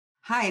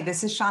Hi,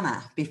 this is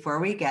Shauna. Before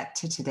we get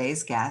to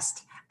today's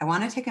guest, I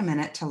want to take a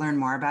minute to learn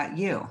more about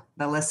you,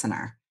 the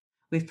listener.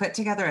 We've put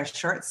together a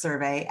short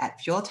survey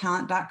at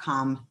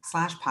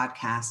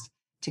fueltalent.com/podcast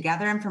to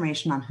gather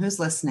information on who's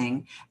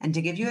listening and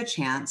to give you a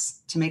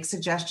chance to make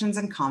suggestions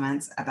and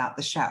comments about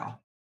the show.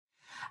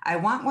 I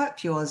want What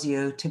Fuels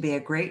You to be a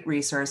great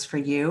resource for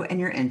you and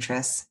your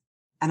interests,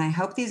 and I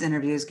hope these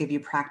interviews give you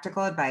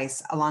practical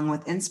advice along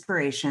with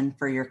inspiration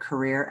for your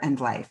career and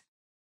life.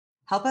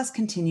 Help us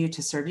continue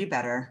to serve you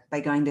better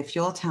by going to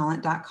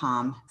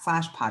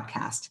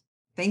fueltalent.com/podcast.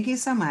 Thank you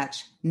so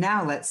much.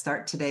 Now let's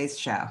start today's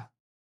show.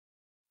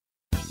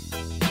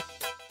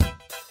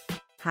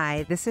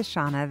 Hi, this is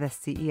Shauna, the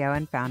CEO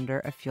and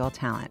founder of Fuel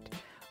Talent.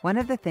 One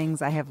of the things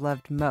I have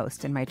loved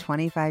most in my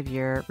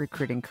 25-year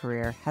recruiting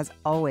career has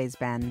always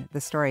been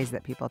the stories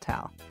that people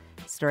tell.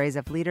 Stories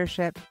of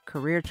leadership,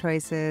 career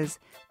choices,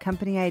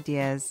 company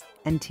ideas,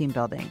 and team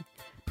building.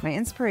 My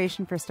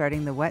inspiration for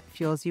starting the What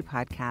Fuels You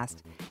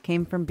podcast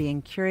came from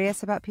being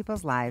curious about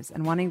people's lives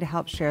and wanting to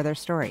help share their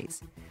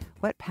stories.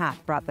 What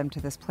path brought them to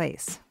this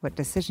place? What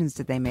decisions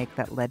did they make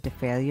that led to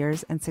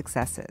failures and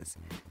successes?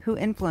 Who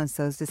influenced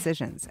those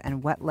decisions,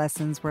 and what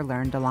lessons were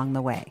learned along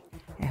the way?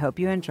 I hope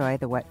you enjoy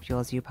the What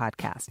Fuels You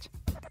podcast.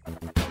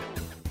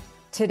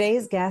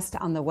 Today's guest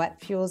on the What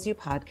Fuels You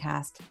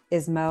podcast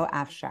is Mo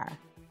Afshar.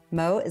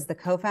 Mo is the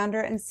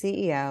co-founder and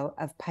CEO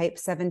of Pipe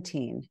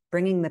 17,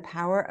 bringing the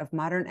power of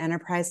modern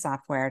enterprise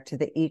software to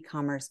the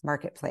e-commerce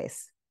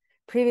marketplace.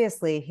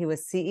 Previously, he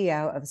was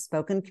CEO of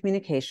Spoken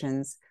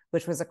Communications,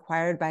 which was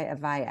acquired by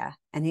Avaya,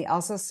 and he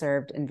also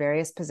served in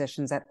various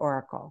positions at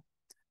Oracle.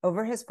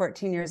 Over his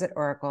 14 years at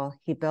Oracle,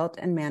 he built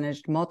and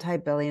managed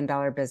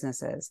multi-billion-dollar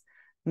businesses.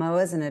 Mo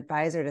is an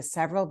advisor to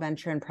several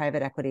venture and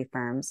private equity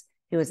firms.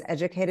 He was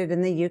educated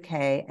in the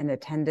UK and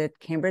attended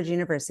Cambridge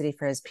University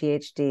for his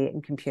PhD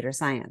in computer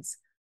science.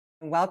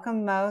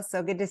 Welcome, Mo.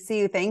 So good to see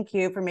you. Thank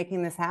you for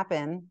making this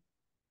happen.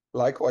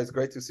 Likewise.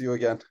 Great to see you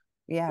again.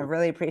 Yeah,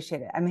 really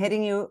appreciate it. I'm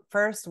hitting you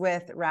first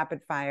with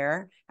rapid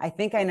fire. I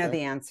think I know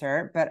the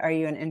answer, but are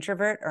you an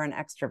introvert or an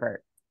extrovert?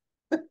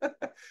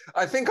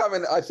 I think I'm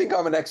an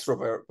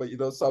extrovert, but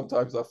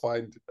sometimes I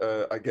find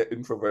I get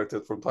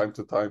introverted from time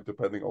to time,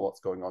 depending on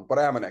what's going on. But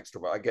I am an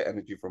extrovert. I get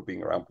energy from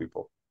being around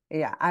people.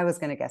 Yeah, I was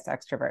going to guess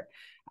extrovert.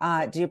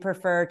 Do you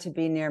prefer to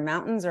be near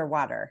mountains or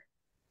water?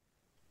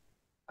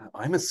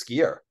 I'm a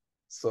skier,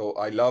 so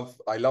I love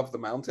the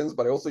mountains,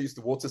 but I also used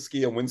to water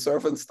ski and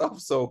windsurf and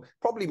stuff. So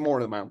probably more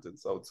the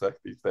mountains, I would say,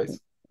 these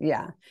days.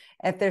 Yeah.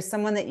 If there's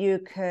someone that you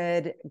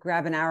could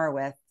grab an hour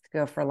with to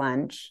go for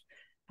lunch,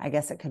 I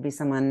guess it could be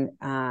someone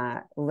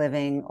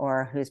living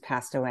or who's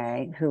passed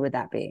away. Who would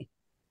that be?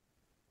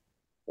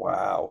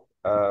 Wow.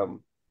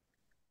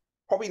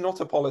 Probably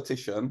not a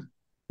politician.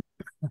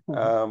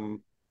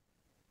 I'm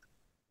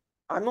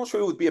not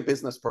sure it would be a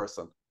business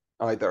person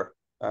either.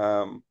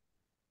 I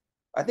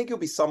think it would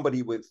be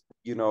somebody with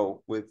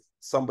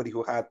somebody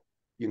who had,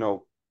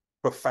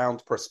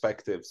 profound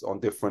perspectives on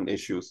different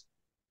issues.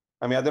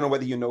 I mean, I don't know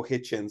whether you know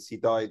Hitchens. He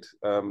died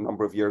a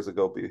number of years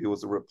ago, but he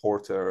was a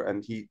reporter,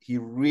 and he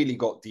really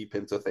got deep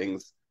into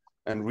things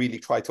and really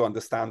tried to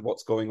understand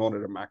what's going on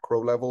at a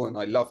macro level. And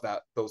I love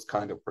those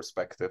kind of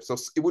perspectives. So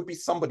it would be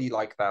somebody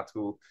like that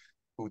who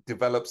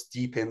develops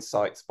deep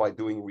insights by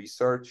doing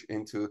research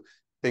into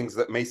things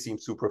that may seem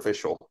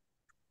superficial.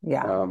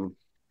 Yeah.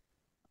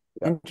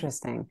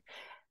 Interesting.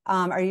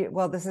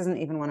 This isn't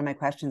even one of my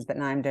questions, but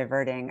now I'm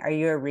diverting. Are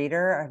you a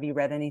reader? Or have you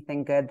read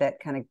anything good that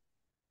kind of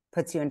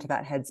puts you into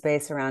that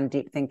headspace around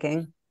deep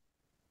thinking?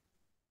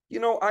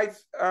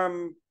 I've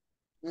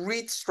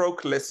read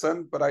stroke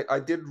listen, but I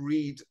did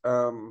read,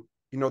 there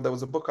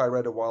was a book I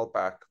read a while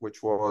back,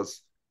 which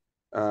was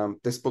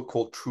this book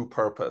called True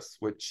Purpose,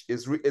 which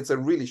it's a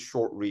really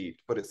short read,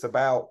 but it's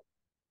about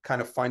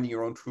kind of finding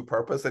your own true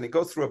purpose. And it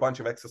goes through a bunch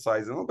of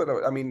exercises,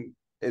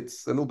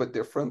 it's a little bit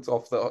different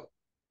off the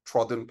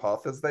trodden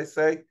path, as they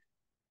say,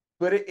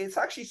 but it's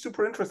actually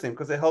super interesting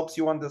because it helps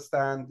you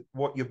understand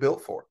what you're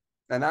built for.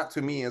 And that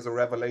to me is a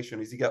revelation.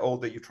 As you get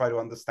older, you try to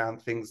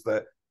understand things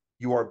that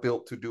you are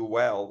built to do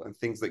well and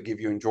things that give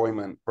you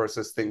enjoyment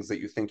versus things that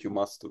you think you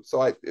must do.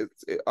 So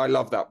I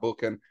love that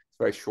book, and it's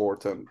very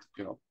short and,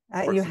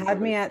 you had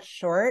me at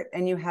short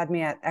and you had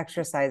me at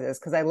exercises,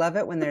 because I love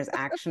it when there's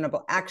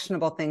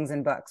actionable things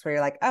in books where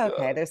you're like, oh,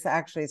 okay, there's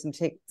actually some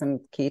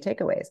key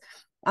takeaways.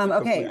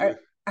 Okay.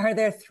 Are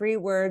there 3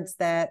 words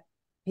that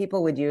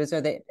people would use,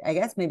 or that I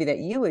guess maybe that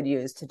you would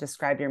use to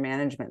describe your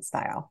management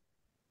style?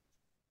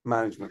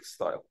 Management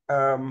style.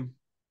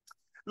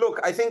 Look,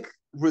 I think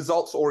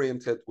results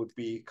oriented would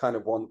be kind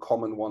of one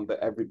common one that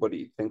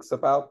everybody thinks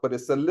about, but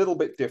it's a little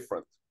bit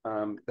different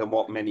than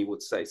what many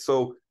would say.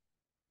 So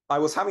I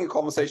was having a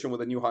conversation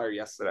with a new hire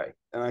yesterday,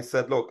 and I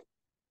said, look,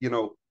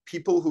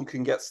 people who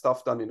can get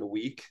stuff done in a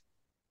week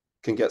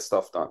can get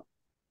stuff done.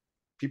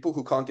 People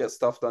who can't get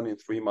stuff done in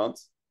 3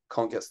 months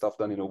can't get stuff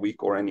done in a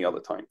week or any other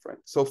time frame.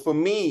 So for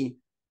me,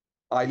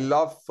 I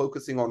love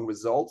focusing on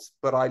results,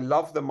 but I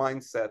love the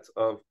mindset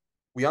of,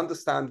 we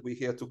understand we're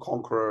here to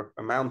conquer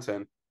a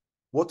mountain.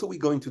 What are we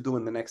going to do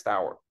in the next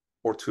hour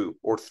or 2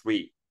 or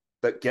 3?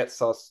 that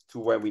gets us to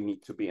where we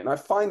need to be. And I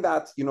find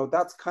that,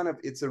 that's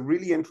it's a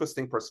really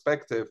interesting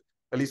perspective,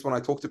 at least when I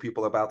talk to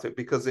people about it,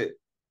 because it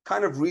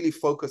kind of really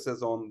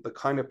focuses on the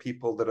kind of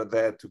people that are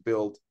there to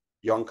build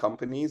young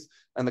companies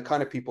and the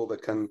kind of people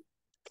that can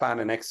plan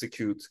and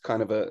execute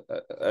kind of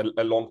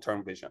a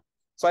long-term vision.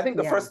 So I think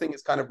the first thing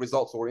is kind of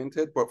results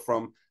oriented, but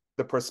from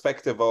the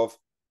perspective of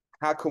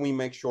how can we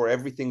make sure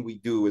everything we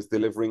do is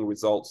delivering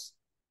results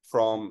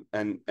from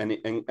an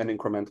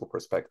incremental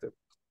perspective.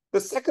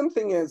 The second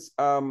thing is,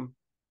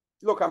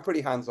 look, I'm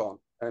pretty hands-on,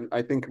 and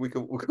I think we're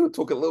going to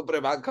talk a little bit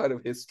about kind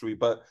of history,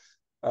 but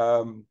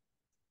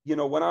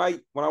when I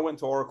went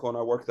to Oracle and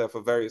I worked there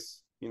for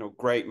various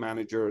great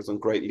managers and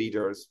great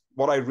leaders,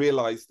 what I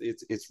realized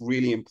it's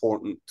really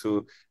important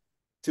to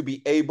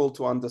be able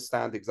to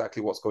understand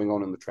exactly what's going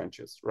on in the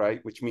trenches, right?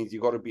 Which means you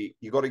got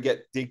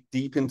to dig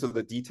deep into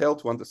the detail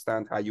to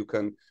understand how you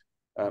can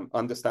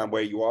understand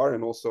where you are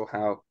and also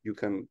how you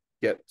can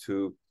get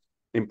to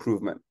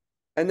improvement.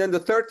 And then the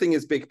third thing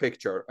is big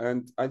picture.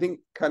 And I think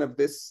kind of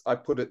this I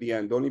put at the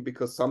end only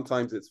because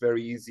sometimes it's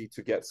very easy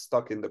to get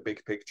stuck in the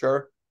big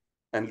picture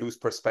and lose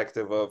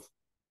perspective of,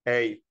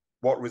 A,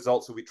 what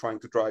results are we trying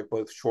to drive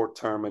both short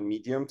term and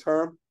medium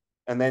term?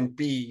 And then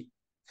B,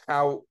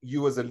 how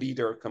you as a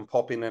leader can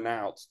pop in and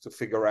out to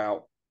figure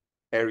out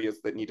areas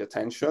that need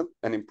attention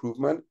and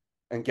improvement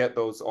and get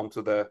those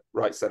onto the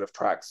right set of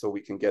tracks so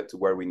we can get to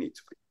where we need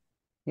to be.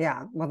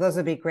 Yeah, well, those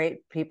would be great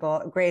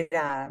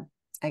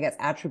I guess,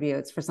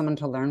 attributes for someone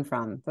to learn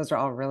from. Those are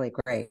all really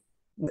great.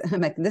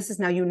 I'm like, this is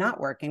now you not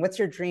working. What's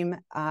your dream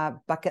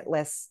bucket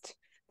list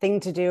thing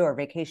to do or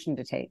vacation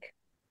to take?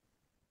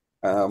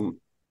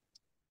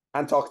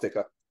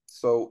 Antarctica.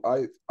 So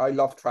I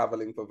love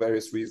traveling for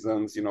various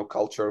reasons,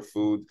 culture,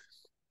 food,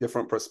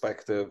 different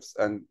perspectives.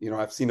 And,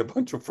 I've seen a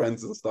bunch of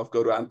friends and stuff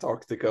go to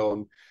Antarctica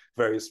on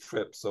various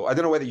trips. So I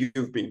don't know whether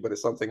you've been, but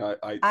it's something I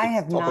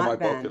have top of my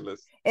bucket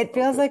list. It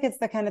feels like it's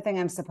the kind of thing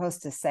I'm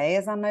supposed to say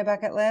is on my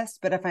bucket list.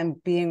 But if I'm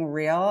being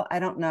real, I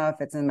don't know if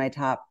it's in my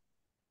top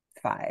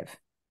 5.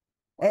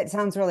 It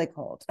sounds really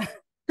cold.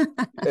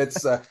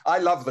 I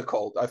love the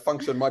cold. I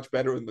function much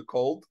better in the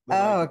cold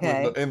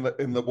than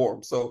in the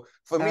warm. So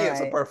for me, it's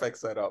a perfect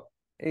setup.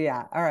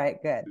 Yeah. All right,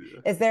 good. Yeah.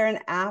 Is there an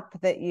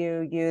app that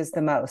you use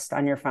the most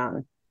on your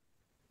phone?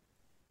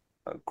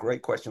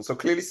 Great question. So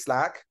clearly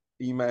Slack,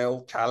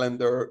 email,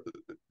 calendar,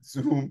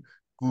 Zoom,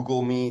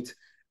 Google Meet.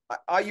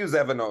 I use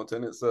Evernote,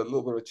 and it's a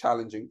little bit of a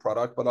challenging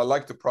product, but I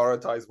like to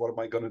prioritize what am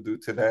I going to do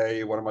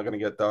today? What am I going to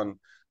get done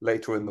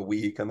later in the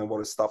week? And then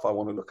what is stuff I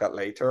want to look at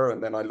later?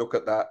 And then I look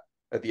at that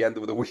at the end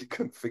of the week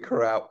and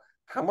figure out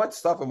how much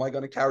stuff am I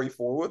going to carry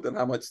forward and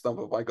how much stuff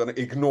am I going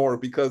to ignore,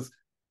 because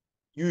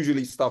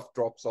usually stuff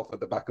drops off at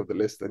the back of the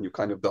list and you're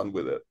kind of done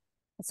with it.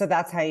 So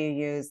that's what you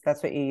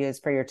use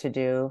for your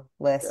to-do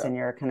list and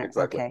your kind of,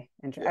 exactly.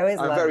 Okay. I always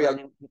love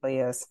learning what people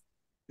use.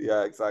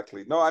 Yeah,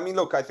 exactly. No, I mean,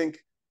 look, I think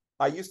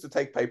I used to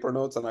take paper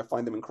notes and I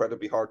find them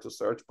incredibly hard to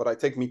search, but I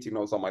take meeting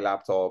notes on my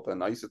laptop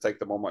and I used to take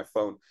them on my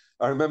phone.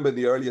 I remember in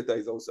the earlier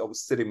days, I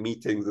was sitting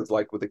meetings, it's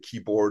like with a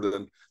keyboard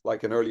and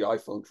like an early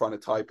iPhone trying to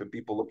type and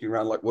people looking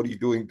around like, what are you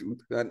doing,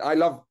 dude? And I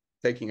love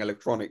taking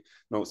electronic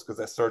notes because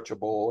they're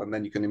searchable and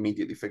then you can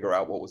immediately figure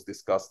out what was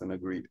discussed and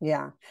agreed.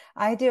 Yeah,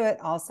 I do it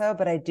also,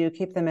 but I do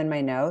keep them in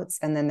my notes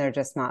and then they're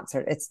just not,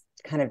 it's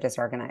kind of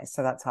disorganized.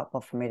 So that's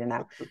helpful for me to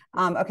know.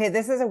 Okay,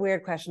 this is a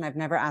weird question. I've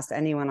never asked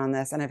anyone on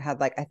this and I've had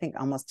I think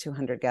almost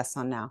 200 guests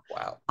on now.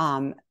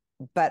 Wow.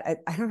 But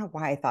I don't know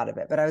why I thought of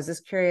it, but I was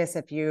just curious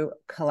if you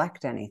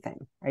collect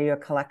anything. Are you a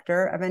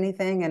collector of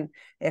anything? And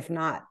if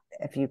not,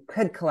 if you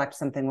could collect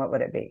something, what would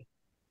it be?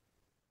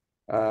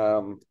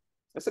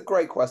 It's a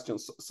great question.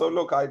 So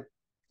look,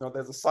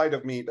 there's a side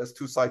of me. There's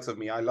two sides of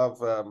me. I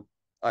love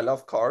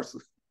cars.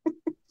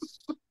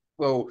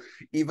 So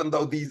even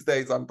though these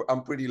days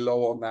I'm pretty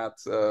low on that,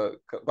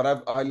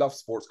 but I love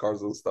sports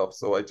cars and stuff.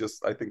 So I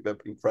think they're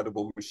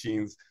incredible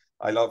machines.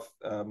 I love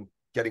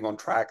getting on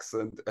tracks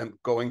and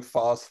going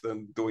fast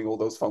and doing all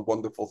those fun,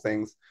 wonderful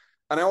things.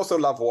 And I also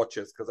love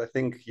watches because I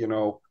think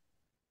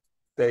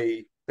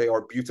they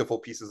are beautiful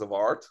pieces of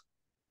art,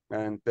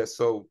 and they're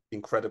so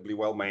incredibly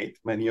well made.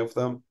 Many of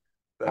them.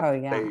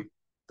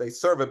 They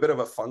serve a bit of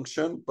a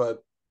function, but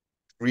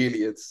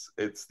really it's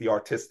the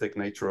artistic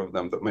nature of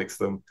them that makes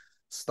them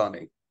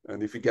stunning.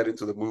 And if you get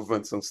into the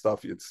movements and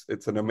stuff,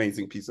 it's an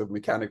amazing piece of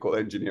mechanical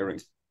engineering.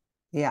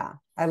 Yeah,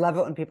 I love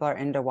it when people are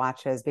into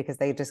watches because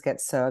they just get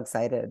so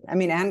excited. I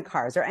mean, and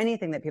cars or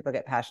anything that people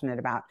get passionate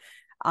about.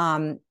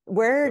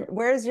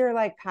 Where's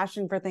your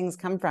passion for things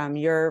come from?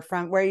 Where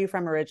are you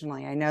from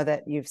originally? I know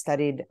that you've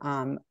studied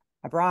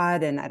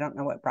abroad, and I don't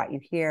know what brought you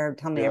here.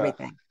 Tell me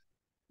everything.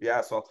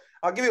 Yeah, so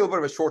I'll give you a little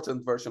bit of a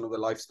shortened version of the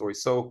life story.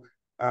 So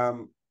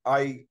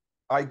I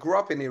grew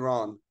up in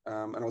Iran,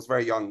 and I was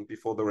very young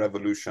before the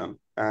revolution.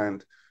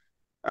 And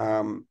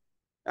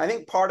I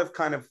think part of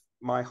kind of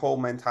my whole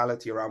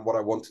mentality around what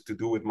I wanted to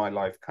do with my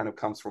life kind of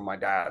comes from my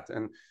dad.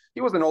 And he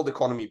was an old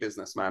economy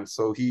businessman.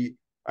 So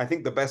I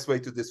think the best way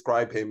to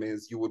describe him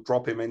is you would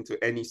drop him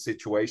into any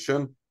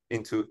situation,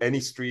 into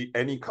any street,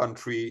 any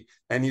country,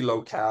 any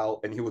locale,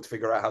 and he would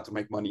figure out how to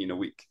make money in a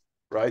week.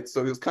 right?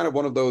 So he was kind of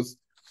one of those,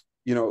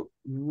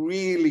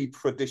 really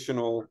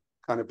traditional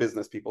kind of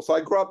business people. So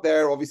I grew up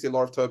there, obviously a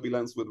lot of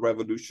turbulence with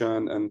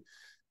revolution, and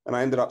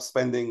I ended up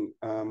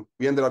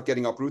we ended up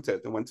getting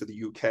uprooted and went to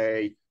the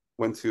UK,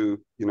 went to,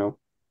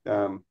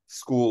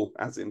 school,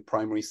 as in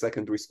primary,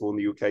 secondary school in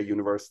the UK,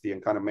 university,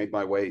 and kind of made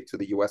my way to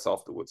the US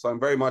afterwards. So I'm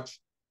very much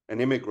an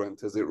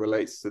immigrant as it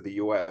relates to the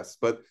US.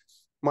 But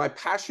my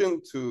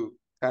passion to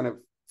kind of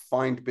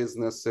find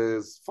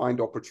businesses, find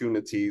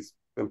opportunities,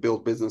 and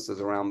build businesses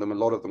around them, a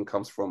lot of them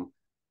comes from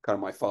kind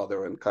of my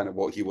father and kind of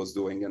what he was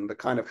doing and the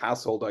kind of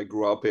household I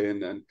grew up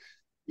in. And,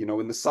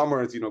 in the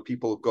summers,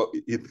 people got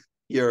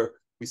here,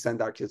 we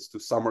send our kids to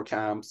summer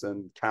camps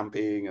and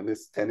camping and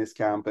this tennis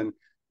camp. And,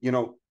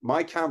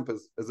 my camp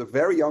as a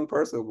very young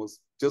person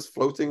was just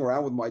floating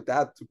around with my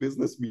dad to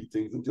business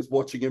meetings and just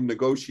watching him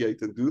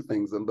negotiate and do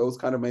things. And those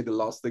kind of made a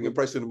lasting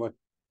impression on my.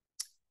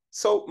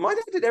 So my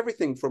dad did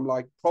everything from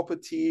like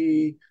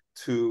property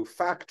to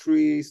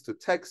factories to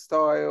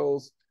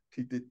textiles.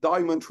 He did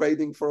diamond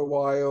trading for a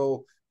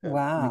while.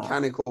 Wow.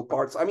 Mechanical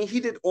parts. I mean, he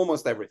did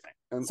almost everything.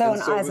 So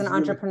as an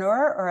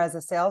entrepreneur or as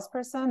a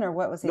salesperson, or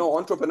what was he? No,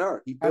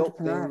 entrepreneur. He built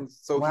things.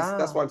 So wow.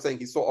 That's why I'm saying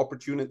he saw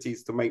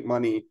opportunities to make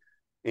money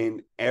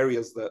in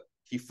areas that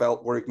he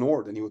felt were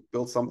ignored, and he would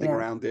build something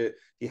around it.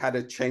 He had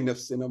a chain of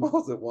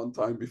cinemas at one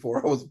time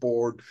before I was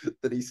born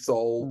that he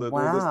sold and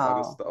all this kind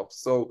of stuff.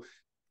 So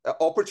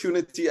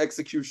opportunity,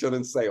 execution,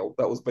 and sale.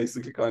 That was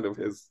basically kind of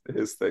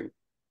his thing.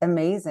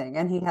 Amazing.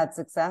 And he had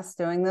success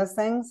doing those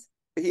things?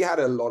 He had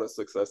a lot of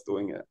success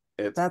doing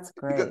it. That's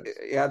great.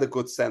 He had a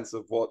good sense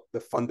of what the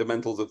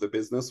fundamentals of the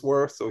business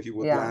were. So he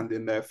would land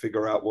in there,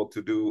 figure out what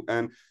to do.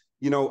 And,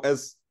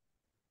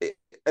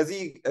 as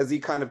he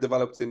kind of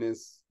developed in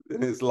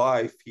his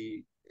life,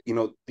 he,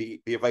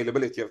 the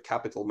availability of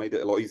capital made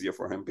it a lot easier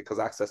for him, because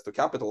access to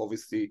capital,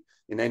 obviously,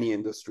 in any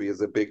industry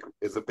is a big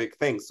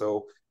thing.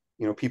 So,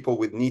 people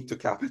with need to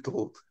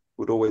capital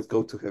would always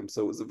go to him.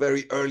 So it was a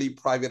very early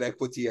private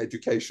equity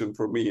education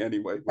for me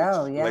anyway,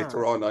 which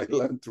later on I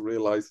learned to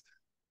realize.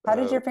 How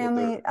did your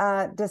family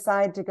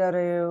decide to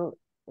go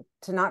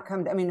to not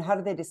come? I mean, how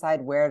did they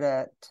decide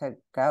where to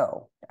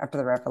go after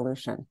the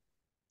revolution?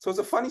 So it's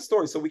a funny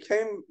story. So we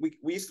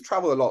used to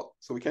travel a lot.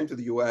 So we came to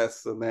the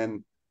US, and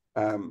then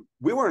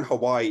we were in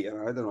Hawaii, and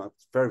I don't know, I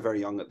was very, very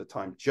young at the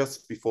time,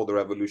 just before the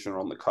revolution or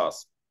on the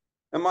cusp.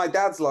 And my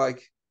dad's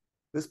like,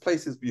 this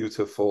place is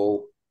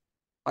beautiful.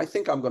 I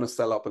think I'm going to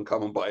sell up and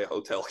come and buy a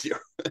hotel here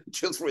and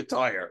just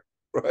retire,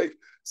 right?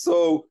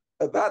 So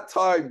at that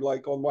time,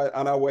 like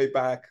on our way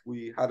back,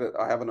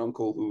 I have an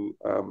uncle who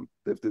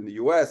lived in the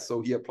US,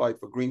 so he applied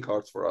for green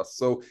cards for us.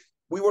 So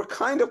we were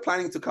kind of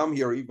planning to come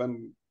here,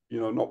 even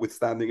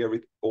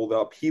notwithstanding all the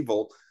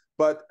upheaval.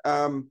 But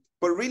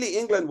really,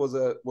 England was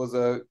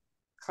a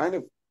kind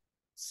of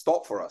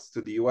stop for us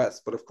to the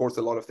US. But of course,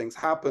 a lot of things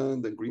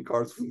happened, and green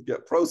cards wouldn't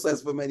get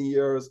processed for many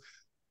years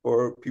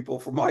for people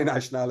from my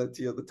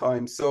nationality at the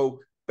time.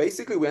 So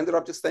basically, we ended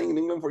up just staying in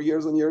England for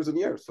years and years and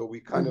years. So we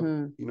kind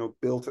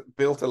of,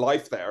 built a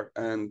life there,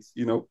 and,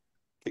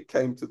 it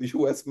came to the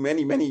US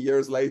many, many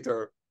years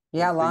later.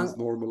 Yeah, things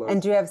normalized.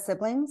 And do you have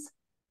siblings?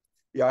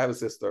 Yeah, I have a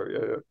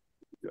sister.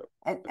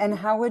 Yeah. And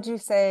how would you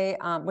say,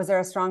 was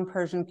there a strong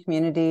Persian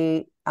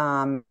community?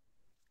 Where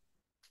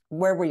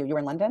were you? You were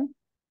in London?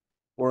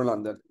 We're in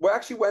London. We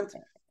actually went.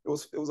 It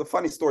was a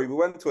funny story. We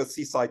went to a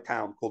seaside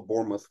town called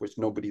Bournemouth, which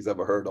nobody's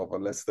ever heard of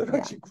unless they've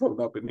actually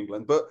grown up in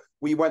England. But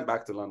we went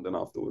back to London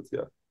afterwards.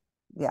 Yeah.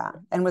 Yeah.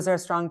 And was there a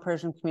strong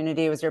Persian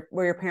community?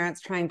 Were your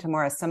parents trying to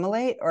more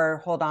assimilate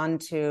or hold on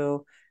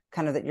to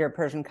kind of your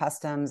Persian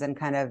customs and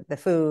kind of the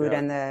food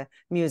and the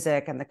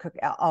music and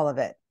the all of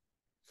it?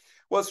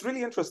 Well, it's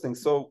really interesting.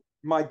 So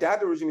my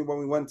dad originally, when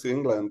we went to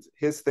England,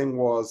 his thing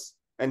was,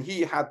 and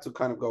he had to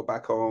kind of go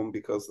back home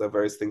because there are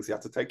various things he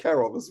had to take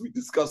care of. As we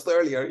discussed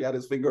earlier, he had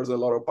his fingers in a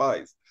lot of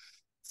pies.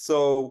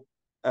 So,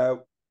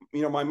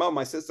 my mom,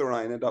 my sister, and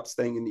I ended up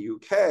staying in the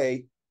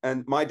UK.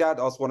 And my dad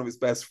asked one of his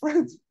best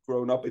friends,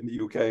 grown up in the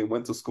UK and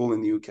went to school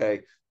in the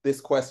UK,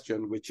 this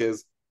question, which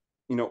is,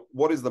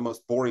 what is the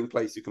most boring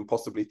place you can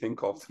possibly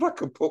think of that I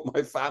could put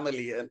my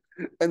family in?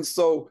 And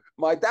so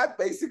my dad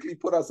basically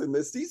put us in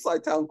this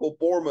seaside town called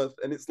Bournemouth.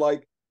 And it's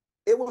like,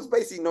 it was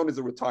basically known as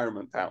a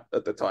retirement town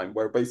at the time,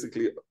 where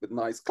basically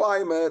nice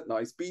climate,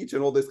 nice beach,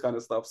 and all this kind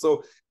of stuff.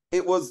 So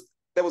there was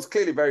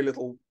clearly very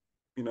little,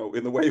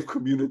 in the way of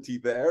community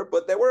there.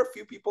 But there were a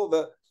few people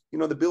that,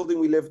 the building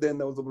we lived in,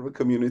 there was a bit of a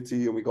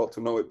community and we got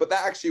to know it. But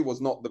that actually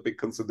was not the big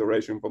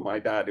consideration for my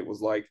dad. It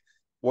was like,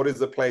 what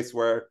is a place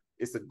where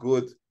it's a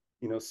good,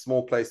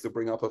 small place to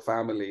bring up a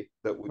family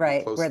that would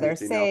be close, where they're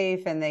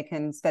safe and they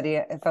can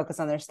focus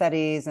on their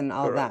studies and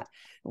all of that.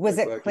 Was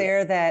it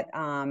clear that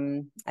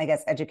I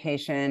guess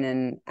education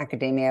and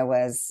academia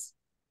was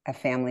a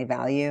family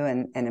value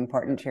and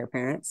important to your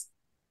parents?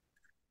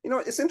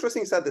 It's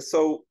interesting you said this.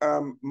 So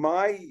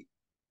I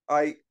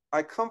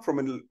come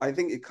from I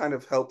think it kind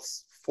of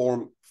helps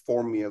form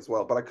me as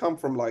well. But I come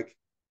from like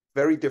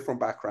very different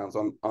backgrounds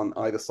on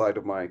either side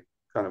of my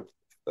kind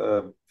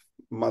of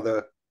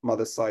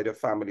mother's side of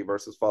family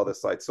versus father's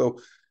side. So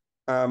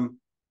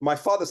my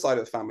father's side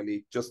of the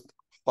family, just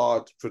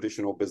hard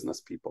traditional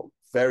business people,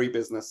 very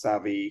business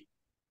savvy.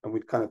 And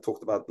we kind of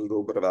talked about a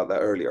little bit about that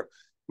earlier.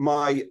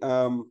 My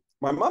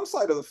mom's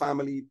side of the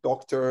family,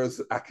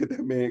 doctors,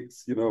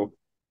 academics,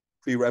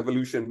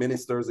 pre-revolution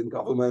ministers in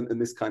government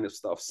and this kind of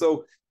stuff.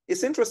 So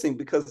it's interesting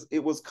because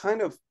it was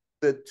kind of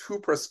the two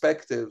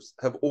perspectives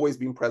have always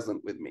been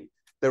present with me.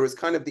 There is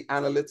kind of the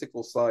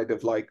analytical side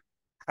of like,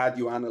 how do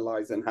you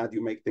analyze and how do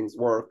you make things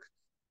work?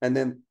 And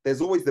then there's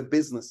always the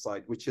business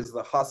side, which is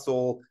the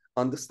hustle,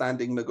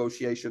 understanding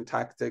negotiation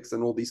tactics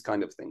and all these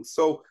kind of things.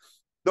 So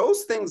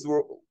those things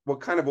were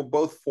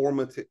both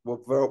formative,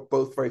 were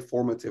both very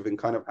formative in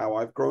kind of how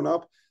I've grown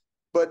up.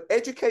 But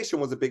education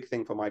was a big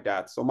thing for my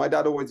dad. So my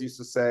dad always used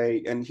to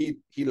say, and he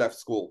left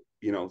school,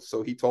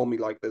 so he told me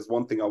like, there's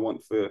one thing I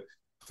want for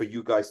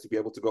you guys to be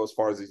able to go as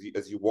far as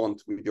you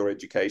want with your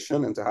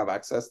education and to have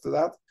access to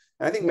that.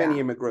 And I think many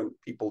immigrant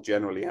people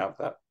generally have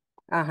that.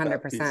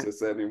 100%.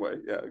 Thesis anyway.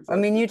 Yeah, exactly. I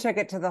mean, you took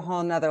it to the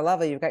whole nother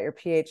level. You've got your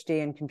PhD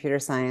in computer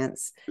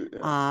science,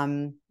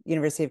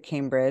 University of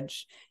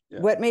Cambridge. Yeah.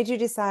 What made you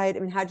decide?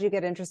 I mean, how did you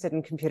get interested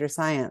in computer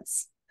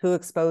science? Who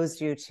exposed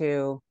you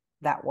to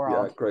that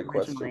world? Yeah, great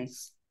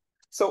questions.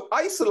 So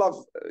I used to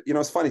love,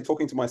 it's funny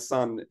talking to my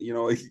son,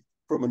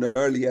 from an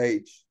early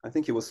age. I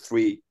think he was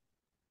 3.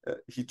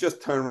 He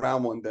just turned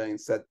around one day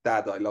and said,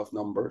 "Dad, I love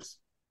numbers."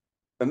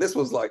 And this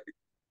was like,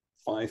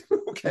 fine.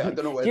 Okay, I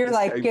don't know where you're this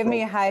like, came give from.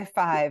 Me a high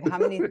five. How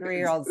many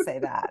 3-year-olds say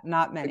that?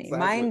 Not many. Exactly.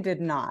 Mine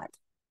did not.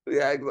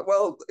 Yeah,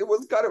 well, it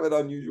was kind of an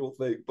unusual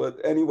thing. But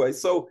anyway,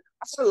 so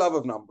I had a love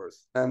of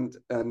numbers and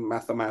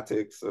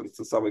mathematics and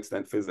to some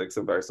extent physics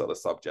and various other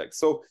subjects.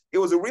 So it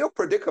was a real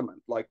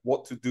predicament, like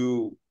what to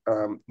do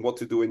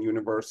in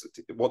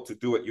university, what to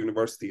do at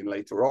university and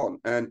later on.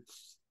 And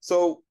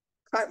so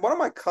one of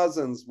my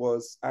cousins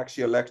was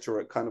actually a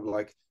lecturer at kind of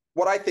like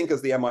what I think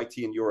is the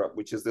MIT in Europe,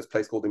 which is this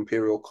place called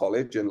Imperial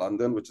College in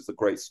London, which is a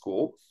great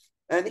school.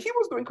 And he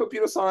was doing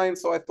computer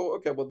science. So I thought,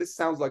 okay, well, this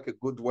sounds like a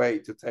good way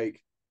to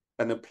take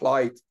an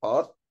applied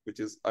path,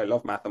 which is, I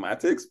love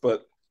mathematics,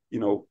 but,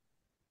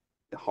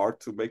 hard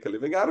to make a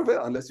living out of it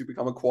unless you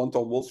become a quant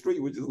on Wall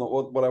Street, which is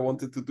not what I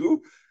wanted to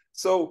do.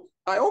 So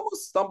I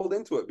almost stumbled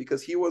into it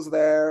because he was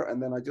there.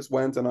 And then I just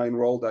went and I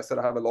enrolled. I said,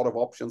 I have a lot of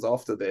options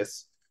after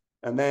this.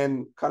 And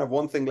then kind of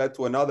one thing led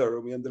to another,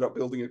 and we ended up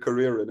building a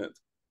career in it.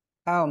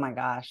 Oh my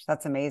gosh,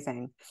 that's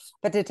amazing.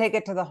 But to take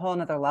it to the whole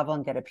nother level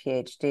and get a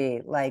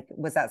PhD, like,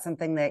 was that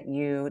something that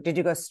did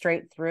you go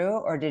straight through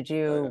or did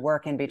you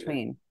work in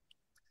between? Yeah.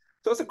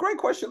 So it's a great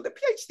question. The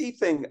PhD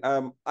thing,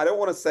 I don't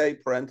want to say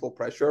parental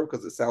pressure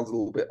because it sounds a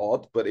little bit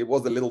odd, but it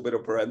was a little bit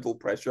of parental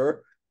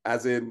pressure,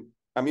 as in,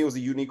 it was a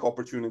unique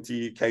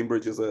opportunity.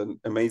 Cambridge is an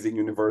amazing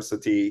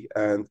university.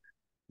 And,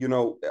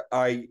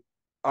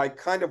 I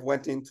kind of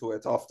went into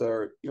it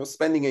after,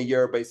 spending a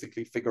year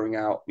basically figuring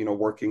out,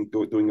 working,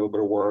 doing a little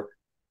bit of work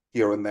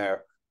here and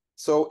there.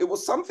 So it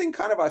was something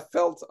kind of I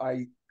felt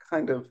I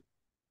kind of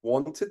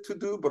wanted to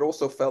do, but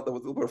also felt there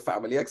was a little bit of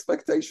family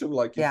expectation,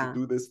 like you should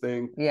do this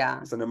thing. Yeah.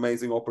 It's an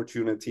amazing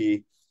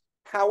opportunity.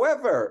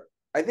 However,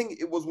 I think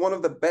it was one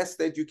of the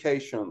best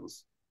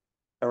educations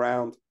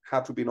around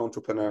how to be an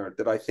entrepreneur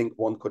that I think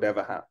one could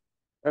ever have.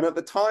 And at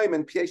the time,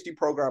 and PhD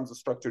programs are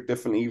structured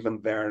differently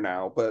even there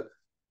now, but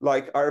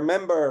like, I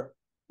remember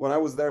when I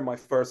was there my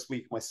first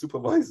week, my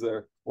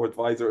supervisor or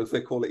advisor, as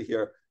they call it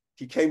here,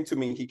 he came to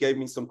me, he gave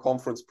me some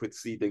conference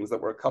proceedings that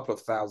were a couple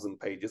of 1,000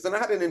 pages. And I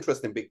had an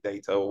interest in big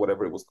data or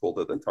whatever it was called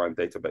at the time,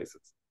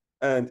 databases.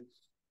 And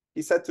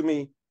he said to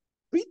me,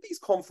 read these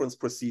conference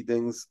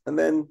proceedings and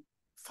then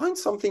find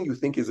something you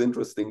think is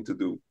interesting to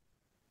do.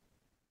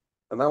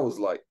 And I was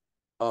like,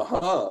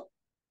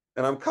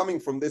 And I'm coming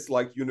from this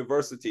like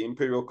university,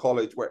 Imperial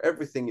College, where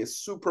everything is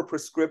super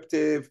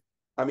prescriptive.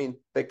 I mean,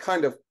 they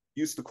kind of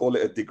used to call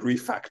it a degree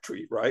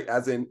factory, right?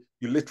 As in,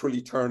 you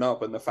literally turn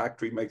up and the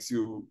factory makes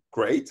you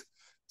great.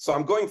 So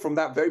I'm going from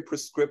that very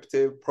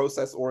prescriptive,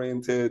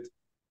 process-oriented,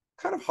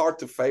 kind of hard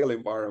to fail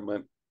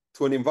environment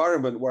to an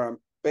environment where I'm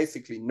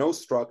basically no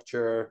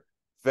structure,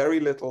 very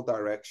little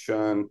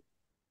direction,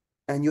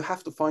 and you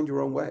have to find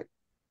your own way.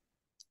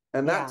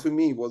 And that to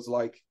me was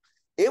like,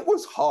 it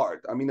was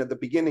hard. I mean, at the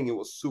beginning, it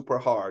was super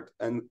hard.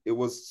 And it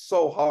was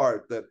so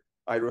hard that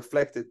I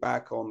reflected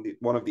back on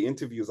one of the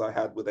interviews I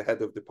had with the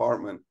head of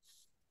department,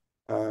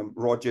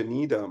 Roger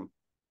Needham.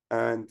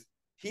 And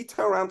he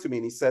turned around to me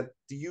and he said,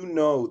 do you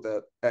know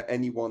that at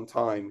any one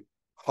time,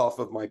 half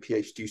of my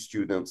PhD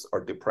students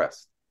are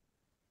depressed?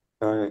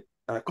 And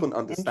I couldn't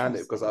understand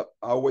it because I've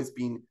always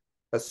been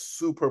a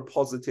super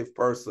positive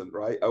person,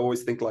 right? I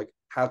always think like,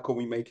 how can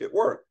we make it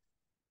work?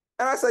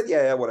 And I said,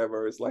 yeah,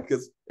 whatever. It's like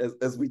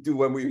as we do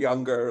when we're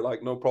younger,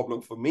 like no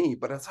problem for me.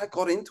 But as I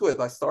got into it,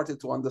 I started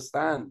to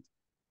understand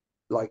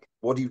like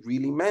what he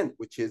really meant,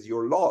 which is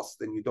you're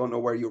lost and you don't know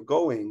where you're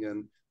going.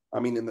 And I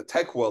mean, in the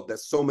tech world,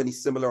 there's so many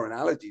similar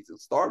analogies in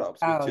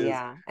startups, which is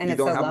and you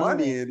don't have lonely.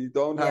 money and you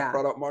don't have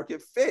product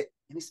market fit.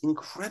 And it's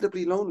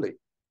incredibly lonely,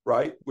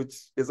 right? Which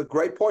is a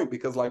great point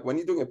because like when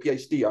you're doing a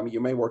PhD, I mean,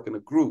 you may work in a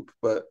group,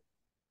 but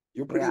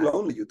you're pretty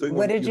lonely. You're doing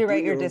what did you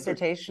write your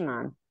dissertation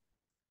on?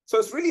 So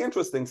it's really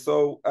interesting.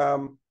 So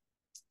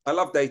I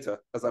love data,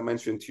 as I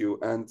mentioned to you.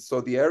 And so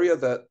the area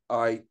that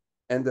I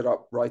ended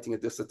up writing a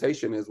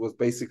dissertation was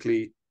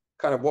basically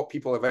kind of what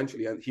people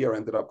eventually here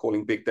ended up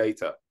calling big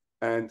data.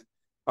 And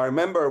I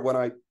remember when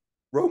I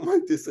wrote my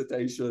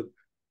dissertation,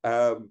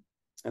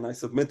 and I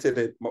submitted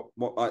it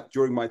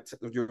during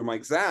my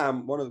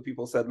exam, one of the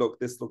people said,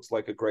 look, this looks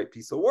like a great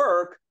piece of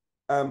work.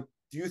 Do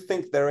you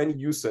think there are any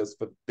uses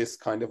for this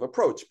kind of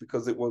approach?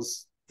 Because it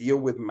was deal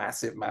with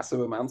massive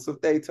amounts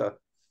of data.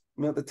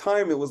 I mean, at the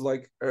time, it was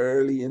like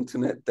early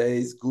internet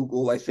days.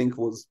 Google, I think,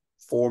 was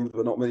formed,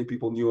 but not many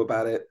people knew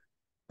about it.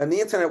 And the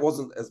internet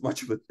wasn't as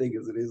much of a thing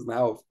as it is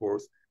now, of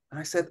course. And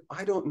I said,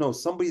 I don't know.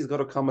 Somebody's got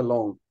to come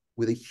along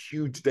with a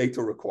huge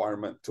data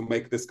requirement to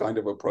make this kind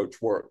of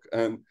approach work.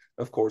 And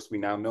of course, we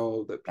now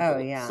know that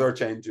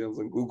search engines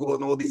and Google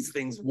and all these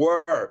things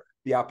were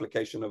the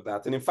application of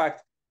that. And in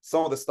fact,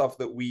 some of the stuff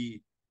that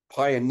we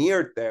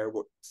pioneered there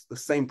were the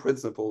same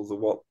principles of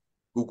what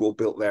Google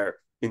built their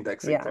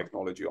indexing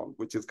technology on,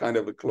 which is kind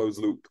of a closed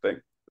loop thing.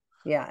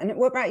 Yeah. And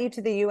what brought you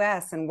to the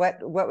US, and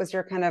what was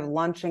your kind of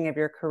launching of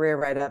your career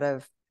right out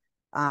of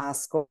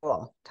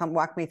school?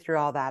 Walk me through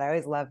all that. I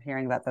always love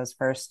hearing about those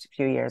first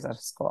few years of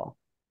school.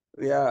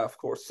 Yeah, of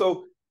course.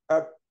 So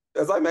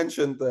as I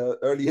mentioned, the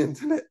early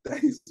internet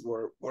days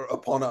were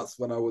upon us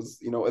when I was,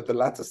 at the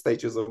latter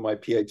stages of my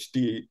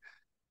PhD.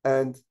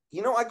 And,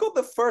 I got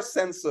the first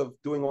sense of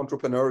doing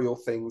entrepreneurial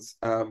things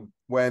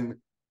when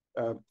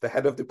the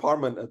head of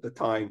department at the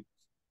time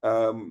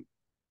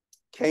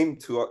came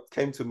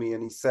to me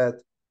and he said,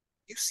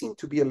 you seem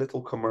to be a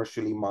little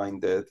commercially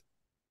minded.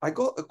 I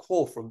got a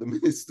call from the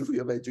Ministry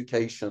of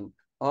Education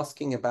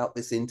asking about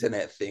this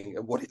internet thing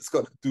and what it's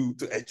going to do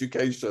to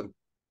education.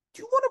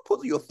 Do you want to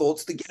put your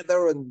thoughts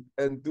together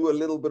and do a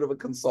little bit of a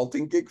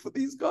consulting gig for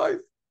these guys?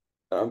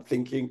 And I'm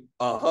thinking,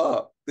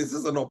 this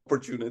is an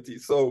opportunity.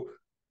 So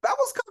that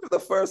was kind of the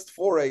first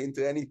foray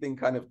into anything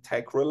kind of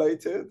tech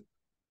related.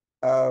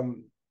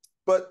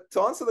 But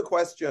to answer the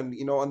question,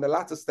 on the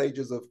latter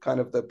stages of kind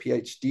of the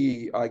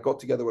PhD, I got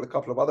together with a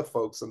couple of other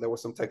folks, and there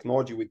was some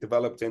technology we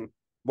developed in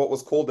what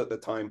was called at the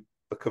time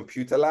the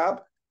computer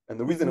lab. And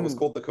the reason it was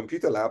called the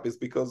computer lab is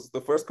because the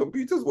first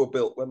computers were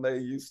built when they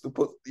used to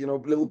put,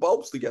 little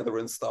bulbs together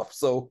and stuff.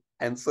 So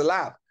hence the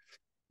lab.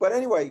 But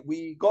anyway,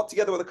 we got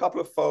together with a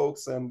couple of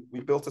folks and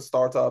we built a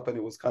startup, and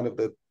it was kind of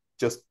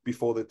just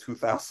before the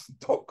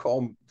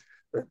 2000.com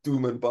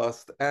doom and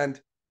bust. And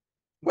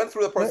went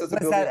through the process of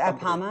building a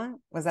company. Apama?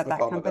 Was that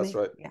Apama, company? that's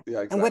right. Yeah,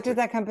 exactly. And what did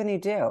that company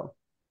do?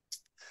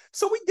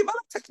 So we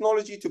developed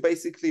technology to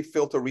basically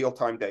filter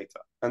real-time data.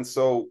 And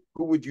so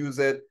who would use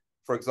it?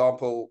 For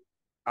example,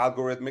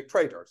 algorithmic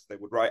traders. They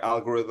would write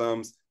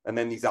algorithms, and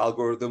then these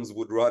algorithms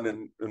would run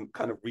and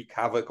kind of wreak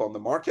havoc on the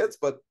markets,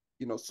 but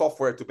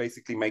software to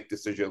basically make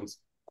decisions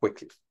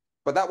quickly.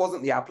 But that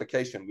wasn't the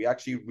application. We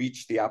actually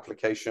reached the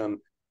application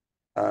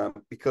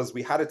because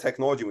we had a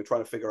technology. We're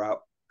trying to figure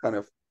out kind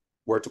of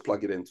where to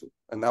plug it into.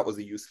 And that was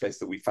the use case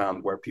that we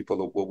found where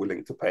people were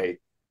willing to pay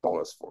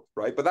dollars for,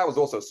 right? But that was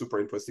also a super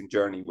interesting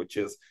journey, which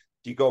is,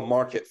 do you go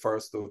market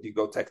first or do you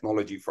go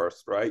technology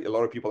first, right? A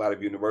lot of people out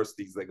of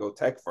universities, they go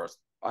tech first.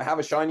 I have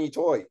a shiny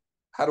toy.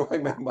 How do I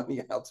make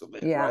money out of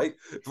it, right?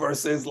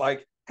 Versus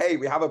like, hey,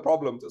 we have a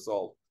problem to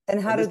solve.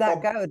 And how did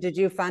that go? Did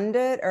you fund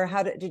it, or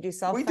did you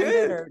self-fund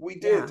it? We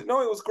did. Yeah.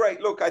 No, it was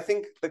great. Look, I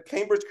think the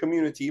Cambridge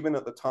community, even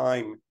at the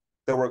time,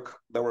 there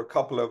were a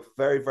couple of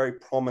very, very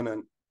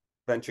prominent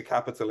venture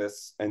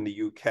capitalists in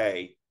the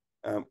UK.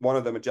 One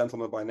of them, a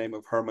gentleman by the name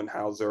of Herman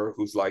Hauser,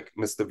 who's like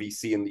Mr.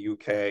 VC in the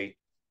UK.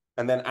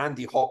 And then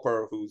Andy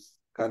Hopper, who's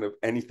kind of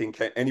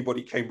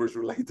anybody Cambridge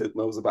related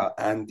knows about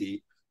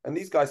Andy. And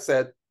these guys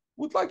said,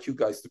 we'd like you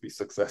guys to be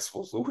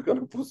successful, so we're going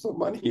to put some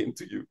money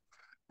into you.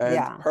 And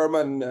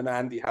Herman and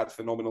Andy had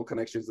phenomenal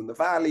connections in the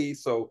Valley.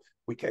 So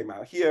we came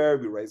out here,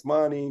 we raised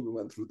money, we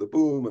went through the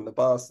boom and the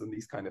bust and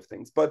these kind of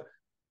things. But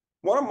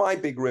one of my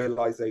big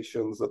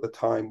realizations at the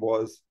time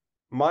was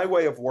my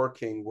way of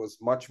working was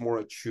much more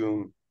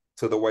attuned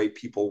to the way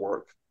people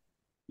work.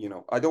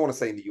 I don't want to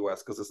say in the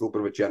US because it's a little bit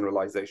of a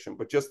generalization,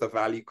 but just the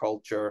value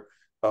culture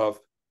of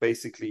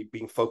basically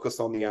being focused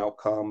on the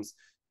outcomes,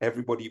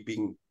 everybody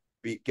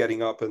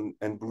getting up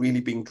and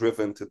really being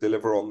driven to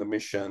deliver on the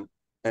mission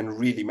and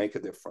really make a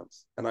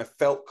difference. And I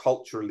felt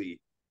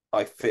culturally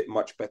I fit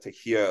much better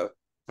here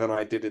than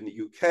I did in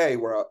the UK,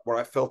 where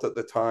I felt at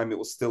the time it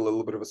was still a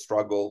little bit of a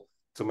struggle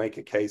to make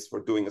a case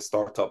for doing a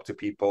startup to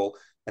people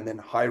and then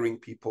hiring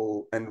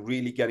people and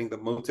really getting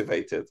them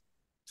motivated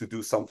to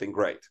do something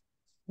great.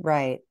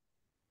 Right.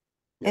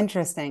 Yeah.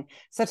 Interesting.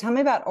 So tell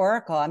me about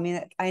Oracle. I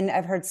mean,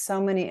 I've heard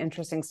so many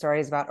interesting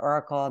stories about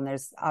Oracle, and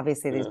there's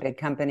obviously these big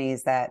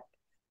companies that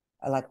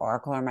like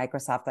Oracle or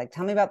Microsoft. Like,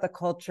 tell me about the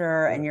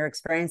culture and your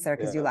experience there,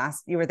 because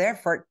you were there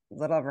for a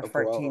little over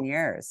 14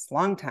 years,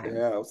 long time.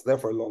 Yeah, I was there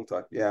for a long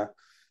time. Yeah,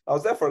 I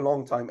was there for a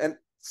long time. And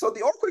so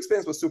the Oracle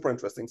experience was super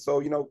interesting.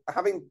 So,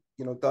 having,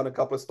 done a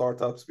couple of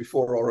startups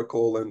before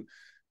Oracle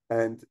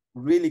and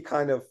really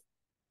kind of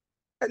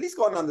at least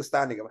got an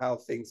understanding of how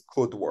things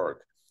could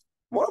work.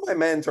 One of my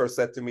mentors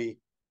said to me,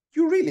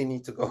 you really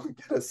need to go and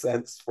get a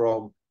sense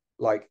from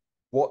like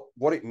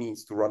what it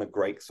means to run a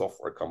great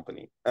software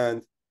company.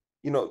 And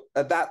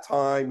at that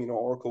time,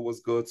 Oracle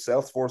was good,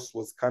 Salesforce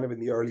was kind of in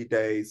the early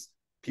days,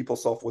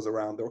 PeopleSoft was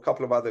around, there were a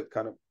couple of other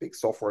kind of big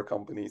software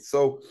companies.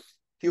 So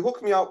he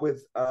hooked me up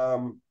with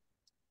Thomas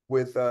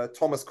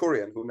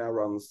Kurian, who now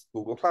runs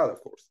Google Cloud,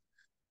 of course.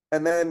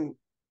 And then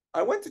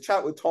I went to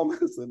chat with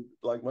Thomas, and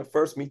like my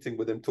first meeting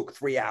with him took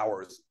 3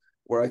 hours,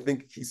 where I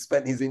think he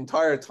spent his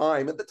entire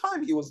time. At the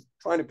time, he was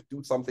trying to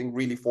do something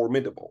really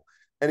formidable.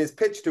 And his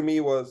pitch to me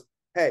was,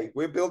 hey,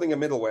 we're building a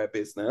middleware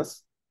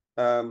business.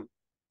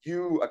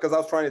 Because I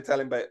was trying to tell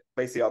him,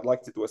 basically, I'd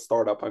like to do a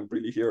startup. I'm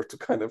really here to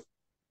kind of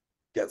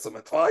get some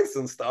advice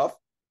and stuff.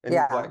 And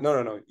he's like,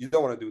 no, you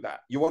don't want to do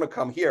that. You want to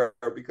come here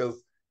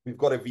because we've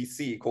got a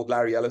VC called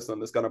Larry Ellison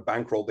that's going to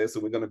bankroll this,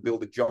 and we're going to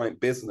build a giant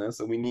business,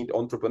 and we need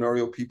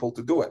entrepreneurial people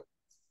to do it.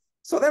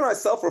 So then I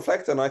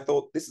self-reflected, and I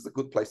thought, this is a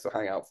good place to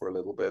hang out for a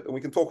little bit. And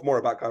we can talk more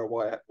about kind of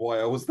why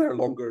I was there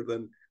longer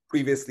than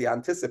previously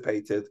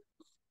anticipated.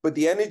 But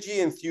the energy,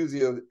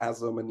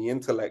 enthusiasm, and the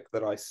intellect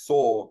that I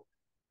saw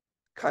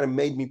kind of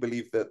made me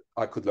believe that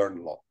I could learn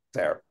a lot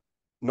there,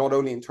 not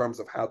only in terms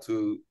of how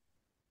to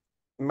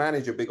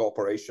manage a big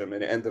operation,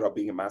 and it ended up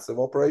being a massive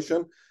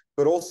operation,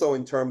 but also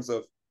in terms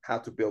of how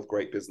to build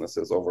great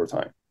businesses over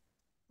time.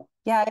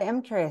 Yeah, I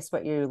am curious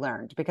what you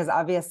learned, because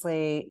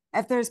obviously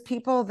if there's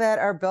people that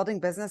are building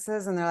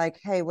businesses and they're like,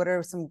 hey, what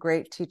are some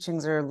great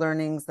teachings or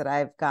learnings that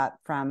I've got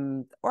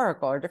from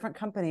Oracle or different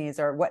companies,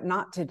 or what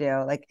not to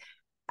do? Like,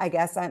 I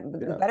guess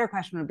the better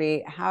question would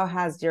be, how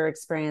has your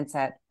experience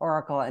at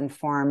Oracle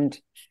informed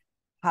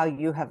how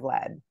you have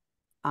led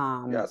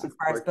as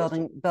far as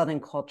building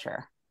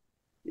culture?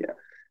 Yeah.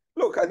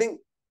 Look, I think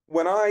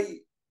when I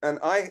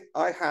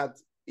had,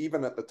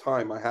 even at the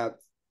time, I had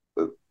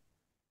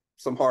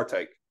some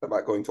heartache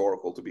about going to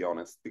Oracle, to be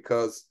honest,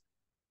 because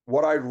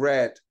what I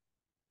read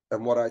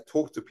and what I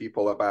talked to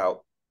people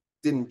about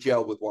didn't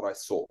gel with what I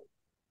saw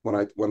when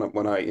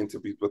I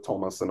interviewed with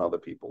Thomas and other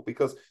people.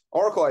 Because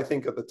Oracle, I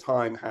think at the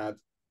time, had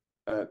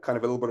kind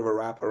of a little bit of a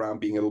rap around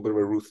being a little bit of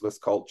a ruthless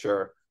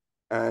culture.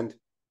 And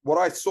what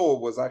I saw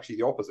was actually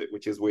the opposite,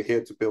 which is we're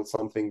here to build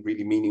something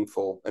really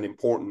meaningful and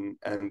important,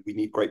 and we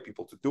need great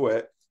people to do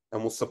it,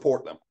 and we'll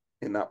support them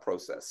in that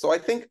process. So I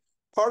think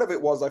part of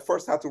it was I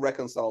first had to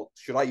reconcile,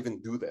 should I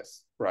even do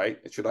this, right?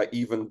 Should I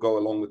even go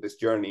along with this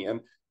journey?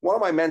 And one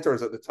of my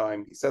mentors at the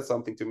time, he said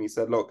something to me, he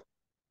said, look,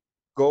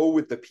 go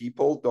with the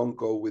people, don't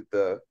go with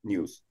the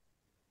news.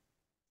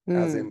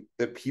 As in,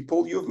 the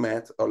people you've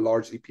met are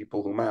largely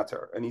people who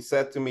matter. And he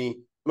said to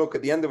me, look,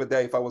 at the end of the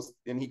day,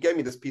 and he gave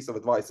me this piece of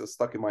advice that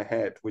stuck in my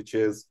head, which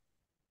is,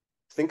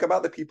 think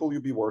about the people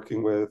you'll be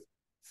working with,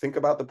 think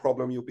about the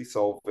problem you'll be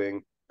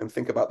solving, and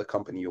think about the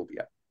company you'll be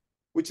at.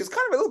 Which is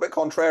kind of a little bit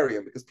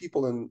contrarian, because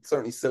people in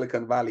certainly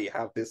Silicon Valley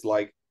have this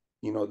the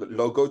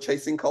logo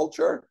chasing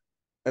culture.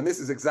 And this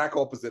is exact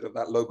opposite of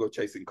that logo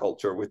chasing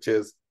culture, which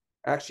is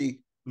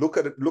actually look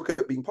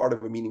at being part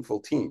of a meaningful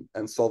team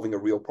and solving a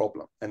real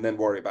problem, and then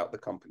worry about the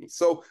company.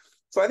 So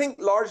I think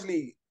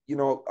largely,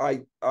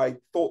 I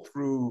thought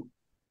through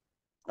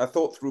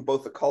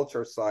both the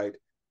culture side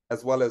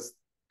as well as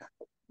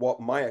what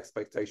my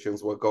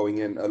expectations were going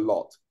in a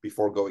lot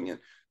before going in.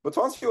 But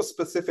to answer your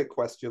specific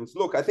questions,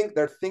 look, I think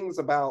there are things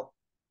about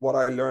what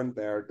I learned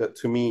there that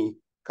to me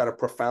kind of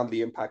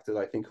profoundly impacted,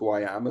 I think, who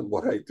I am and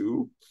what I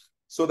do.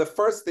 So the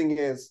first thing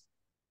is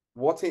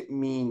what it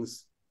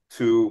means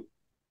to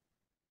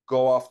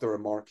go after a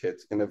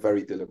market in a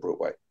very deliberate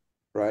way,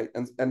 right?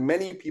 And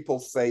many people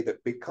say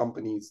that big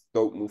companies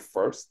don't move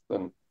first,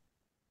 and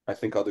I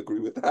think I'd agree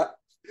with that.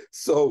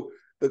 So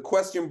the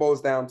question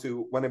boils down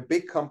to, when a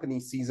big company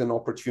sees an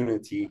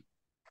opportunity,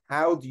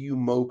 how do you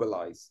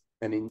mobilize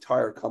an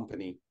entire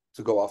company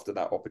to go after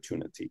that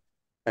opportunity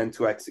and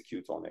to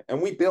execute on it?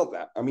 And we built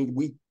that. I mean,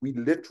 we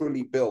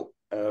literally built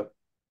a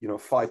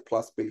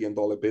 $5+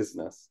 billion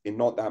business in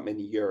not that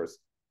many years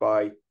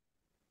by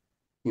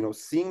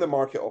seeing the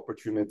market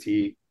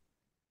opportunity,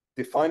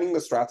 defining the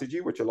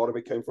strategy, which a lot of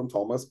it came from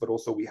Thomas, but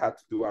also we had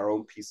to do our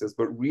own pieces,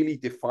 but really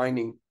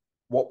defining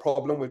what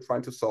problem we're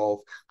trying to solve,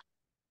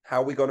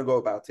 how we're going to go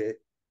about it,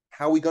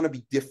 how we're going to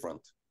be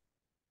different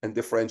and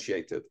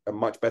differentiated and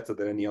much better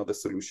than any other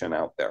solution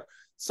out there.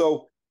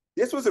 So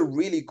this was a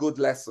really good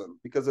lesson,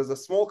 because as a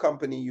small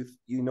company,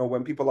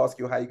 when people ask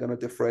you how you're going to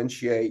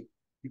differentiate,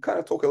 you kind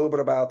of talk a little bit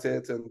about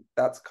it, and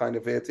that's kind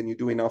of it, and you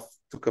do enough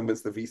to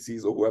convince the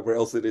VCs or whoever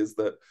else it is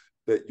that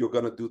you're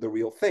going to do the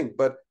real thing.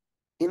 But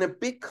in a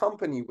big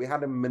company, we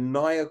had a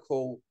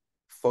maniacal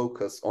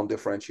focus on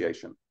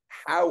differentiation.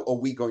 How are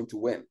we going to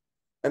win?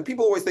 And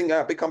people always think,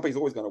 big company's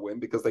always going to win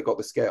because they got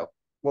the scale.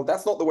 Well,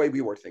 that's not the way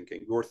we were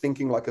thinking. We were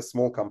thinking like a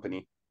small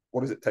company.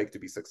 What does it take to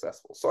be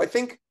successful? So I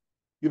think,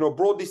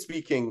 broadly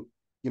speaking,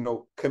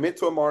 commit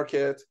to a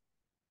market,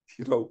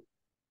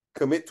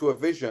 commit to a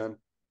vision,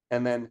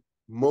 and then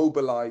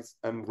mobilize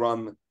and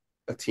run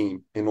a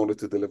team in order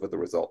to deliver the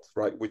results,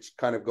 right? Which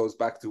kind of goes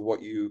back to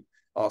what you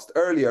asked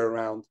earlier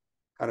around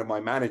kind of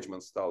my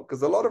management style,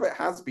 because a lot of it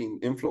has been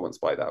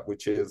influenced by that,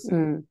 which is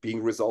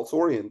being results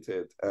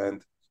oriented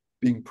and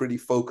being pretty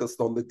focused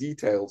on the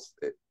details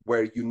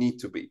where you need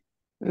to be,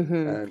 And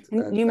and you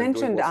and doing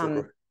mentioned what's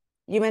the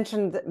you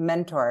mentioned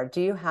mentor.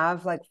 Do you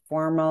have like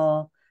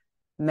formal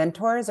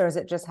mentors, or has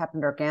it just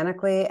happened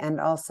organically? And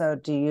also,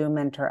 do you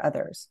mentor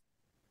others?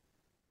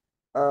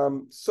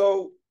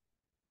 So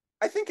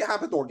I think it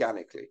happened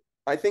organically.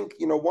 I think,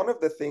 one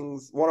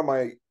of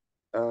my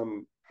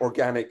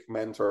organic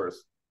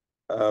mentors,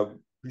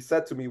 he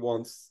said to me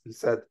once, he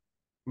said,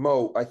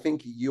 Mo, I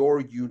think your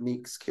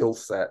unique skill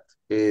set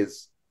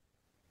is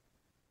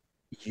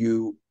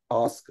you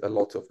ask a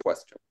lot of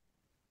questions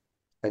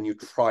and you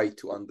try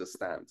to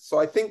understand. So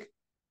I think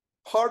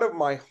part of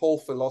my whole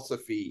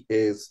philosophy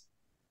is,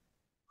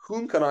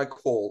 whom can I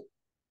call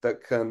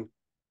that can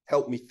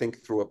help me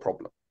think through a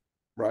problem,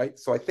 right?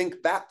 So I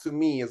think that to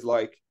me is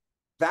like,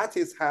 that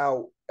is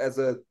how, as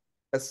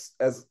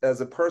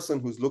a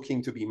person who's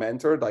looking to be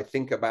mentored, I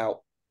think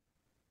about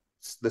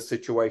the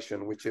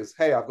situation, which is,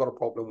 hey, I've got a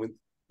problem with,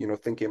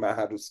 thinking about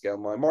how to scale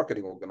my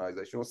marketing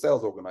organization or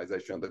sales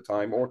organization at the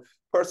time, or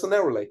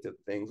personnel related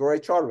things or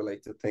HR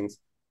related things.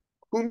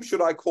 Whom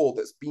should I call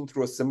that's been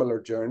through a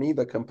similar journey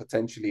that can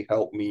potentially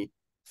help me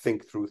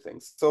think through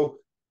things? So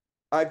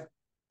I've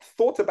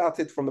thought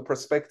about it from the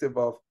perspective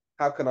of,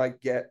 how can I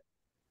get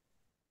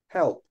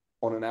help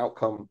on an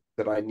outcome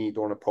that I need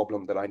or on a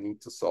problem that I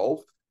need to solve?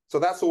 So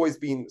that's always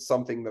been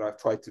something that I've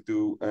tried to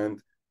do.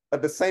 And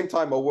at the same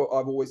time, I've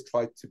always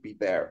tried to be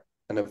there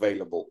and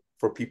available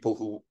for people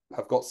who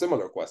have got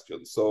similar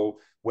questions. So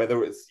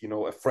whether it's,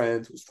 a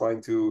friend who's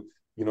trying to,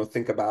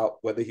 think about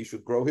whether he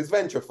should grow his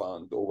venture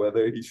fund, or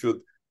whether he should,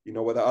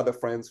 whether other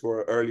friends who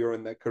are earlier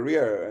in their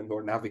career and who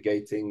are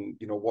navigating,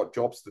 what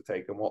jobs to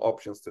take and what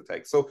options to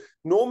take. So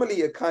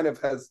normally it kind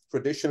of has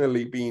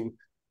traditionally been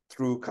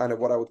through kind of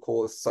what I would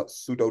call a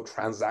pseudo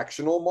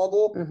transactional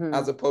model,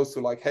 as opposed to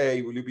like,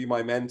 hey, will you be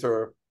my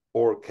mentor,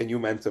 or can you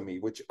mentor me?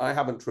 Which I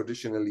haven't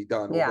traditionally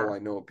done, although I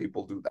know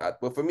people do that.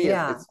 But for me,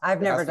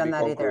 I've never done that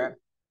concrete. either.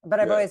 But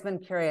I've always been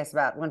curious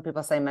about, when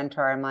people say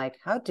mentor, I'm like,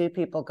 how do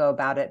people go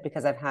about it?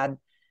 Because I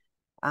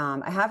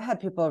have had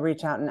people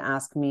reach out and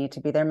ask me to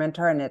be their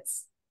mentor, and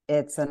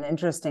it's an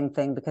interesting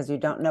thing because you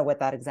don't know what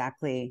that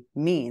exactly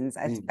means.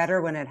 It's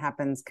better when it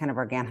happens kind of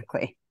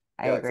organically.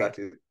 I agree.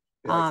 Exactly.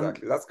 Yeah,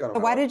 exactly. That's kind of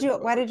so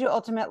why did you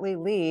ultimately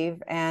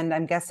leave? And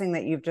I'm guessing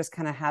that you've just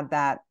kind of had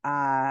that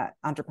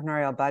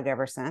entrepreneurial bug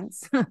ever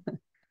since.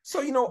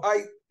 So,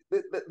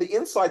 the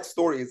inside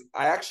story is,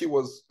 I actually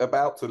was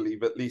about to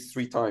leave at least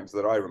 3 times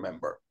that I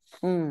remember.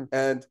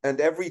 And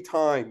every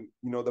time,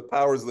 the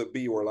powers that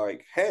be were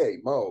like, hey,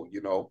 Mo,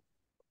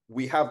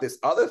 we have this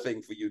other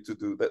thing for you to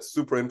do that's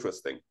super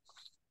interesting.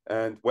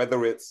 And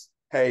whether it's,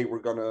 hey, we're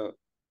going to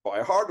buy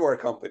a hardware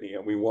company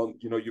and we want,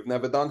 you've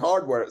never done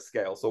hardware at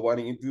scale, so why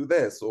don't you do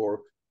this?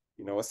 Or,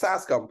 a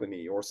SaaS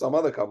company or some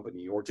other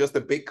company, or just a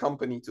big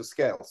company to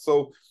scale.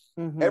 So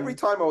every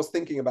time I was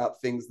thinking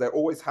about things, there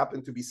always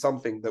happened to be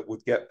something that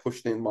would get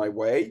pushed in my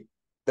way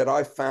that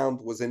I found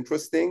was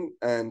interesting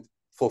and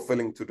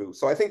fulfilling to do.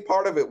 So I think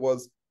part of it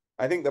was,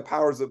 I think the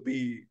powers that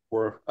be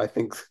were,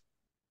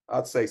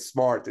 I'd say,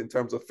 smart in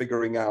terms of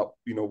figuring out,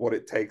 what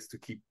it takes to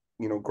keep,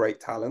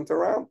 great talent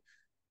around.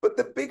 But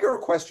the bigger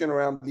question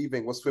around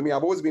leaving was, for me,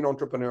 I've always been an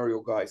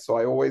entrepreneurial guy, so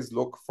I always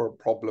look for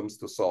problems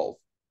to solve.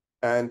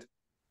 And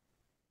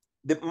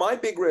my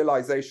big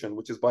realization,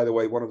 which is, by the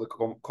way, one of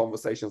the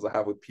conversations I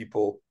have with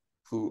people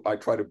who I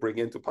try to bring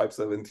into Pipe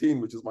 17,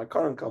 which is my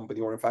current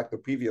company, or in fact the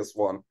previous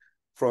one,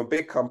 from a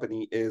big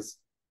company, is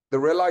the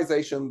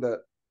realization that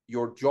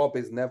your job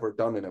is never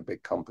done in a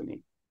big company.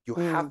 You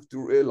have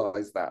to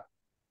realize that.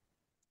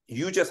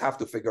 You just have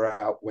to figure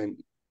out when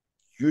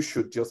you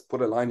should just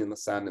put a line in the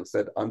sand and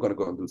said, I'm going to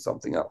go and do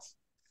something else.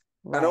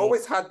 Right. And I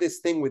always had this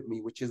thing with me,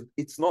 which is,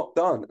 it's not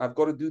done. I've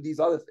got to do these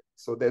other things.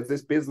 So there's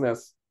this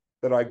business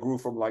that I grew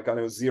from, like,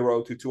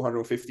 0 to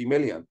 250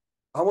 million.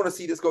 I want to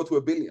see this go to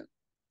 1 billion,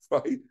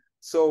 right?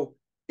 So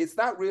it's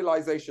that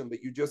realization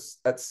that you just,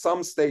 at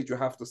some stage, you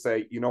have to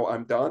say,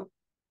 I'm done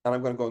and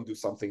I'm going to go and do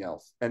something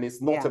else. And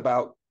it's not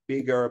about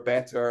bigger,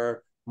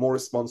 better, more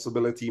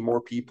responsibility,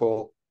 more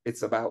people.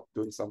 It's about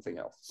doing something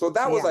else. So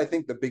that was, I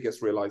think, the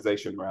biggest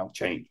realization around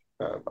change,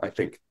 I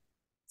think.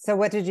 So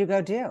what did you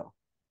go do?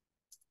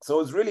 So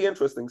it's really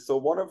interesting. So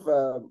one of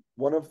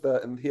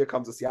the, and here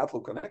comes a Seattle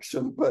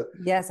connection, but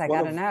yes, I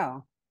got to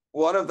know.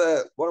 One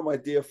of my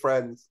dear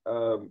friends,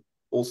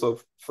 also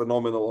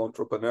phenomenal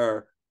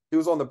entrepreneur, he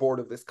was on the board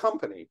of this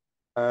company,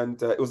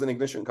 and it was an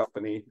ignition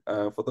company.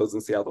 For those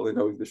in Seattle, they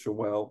know ignition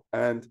well.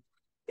 And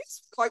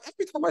it's like,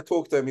 every time I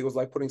talked to him, he was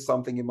like putting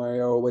something in my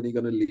ear, oh, when are you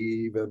going to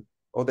leave? And,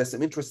 oh, there's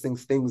some interesting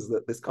things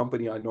that this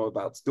company I know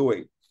about's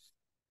doing.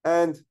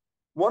 And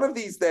one of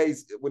these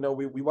days,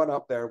 we went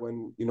up there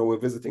when, we're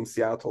visiting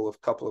Seattle. A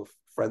couple of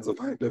friends of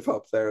mine lived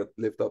up there at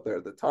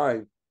the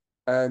time.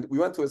 And we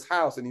went to his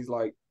house, and he's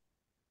like,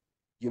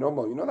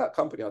 Mo, that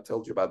company I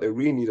told you about, they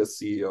really need a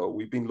CEO.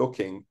 We've been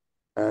looking,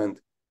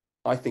 and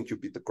I think you'd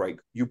be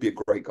a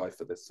great guy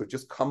for this. So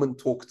just come and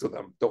talk to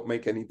them. Don't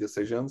make any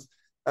decisions.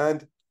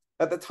 And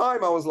at the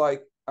time I was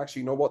like,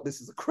 actually, you know what? This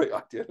is a great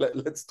idea.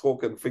 Let's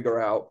talk and figure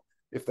out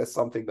if there's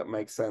something that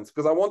makes sense.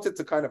 Because I wanted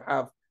to kind of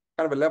have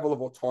kind of a level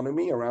of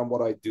autonomy around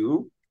what I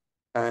do.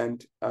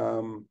 And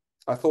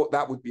I thought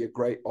that would be a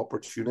great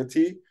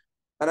opportunity.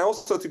 And I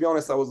also, to be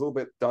honest, I was a little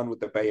bit done with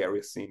the Bay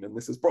Area scene. And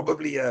this is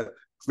probably a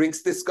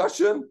drinks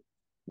discussion,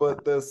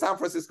 but the San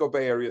Francisco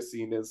Bay Area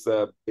scene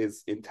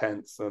is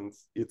intense. And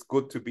it's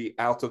good to be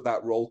out of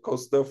that roller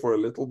coaster for a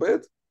little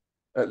bit,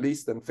 at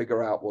least, and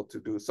figure out what to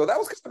do. So that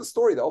was kind of the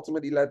story that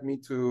ultimately led me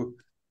to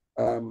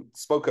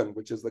Spoken,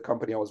 which is the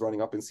company I was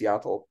running up in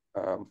Seattle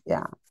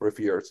for a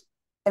few years.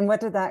 And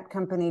what did that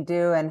company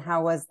do, and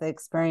how was the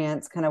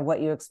experience, kind of what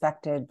you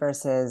expected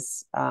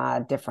versus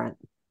different?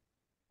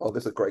 Oh,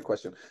 this is a great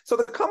question. So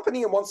the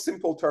company, in one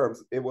simple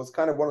terms, it was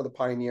kind of one of the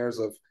pioneers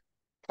of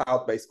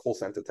cloud-based call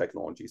center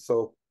technology. So,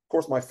 of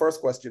course, my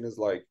first question is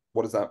like,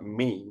 what does that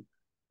mean?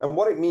 And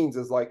what it means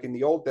is, like, in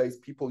the old days,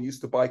 people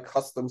used to buy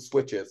custom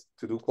switches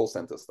to do call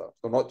center stuff.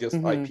 So not just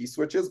IP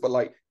switches, but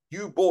like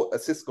you bought a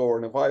Cisco or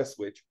an Avaya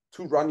switch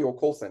to run your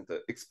call center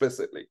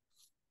explicitly.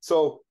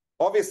 So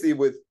obviously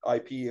with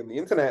IP and the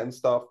internet and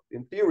stuff,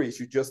 in theory,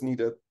 you just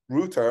need a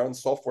router, and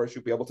software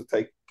should be able to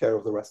take care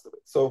of the rest of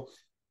it. So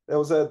there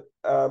was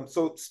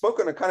so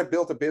Spoken kind of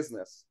built a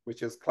business,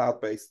 which is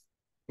cloud-based,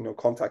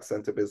 contact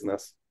center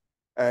business.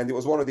 And it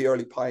was one of the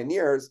early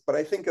pioneers. But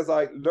I think as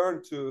I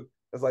learned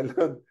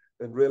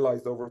and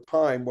realized over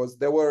time, was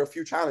there were a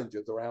few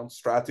challenges around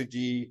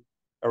strategy,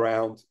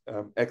 around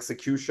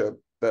execution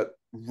that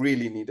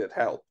really needed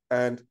help.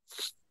 And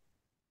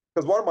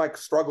because one of my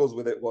struggles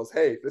with it was,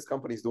 hey, if this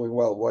company's doing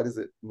well, why does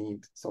it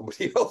need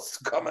somebody else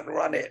to come and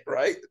run it,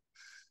 right?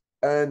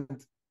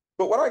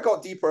 But when I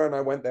got deeper and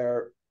I went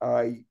there,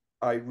 I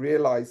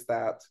realized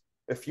that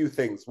a few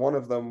things. One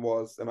of them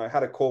was, and I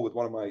had a call with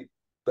one of my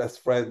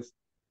best friends,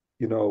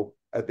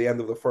 at the end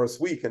of the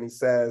first week, and he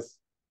says,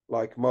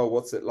 like, Mo,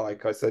 what's it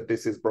like? I said,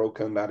 this is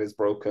broken, that is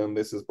broken,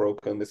 this is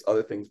broken, this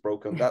other thing's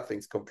broken, that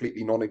thing's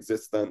completely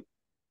non-existent.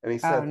 And he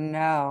said, oh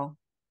no.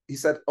 He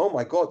said, oh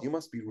my God, you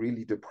must be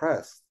really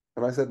depressed.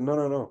 And I said,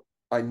 no.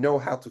 I know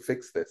how to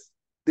fix this.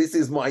 This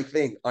is my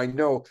thing. I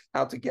know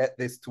how to get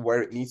this to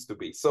where it needs to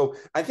be. So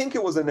I think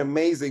it was an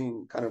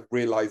amazing kind of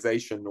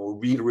realization or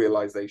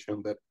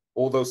realization that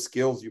all those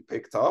skills you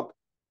picked up,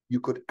 you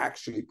could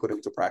actually put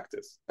into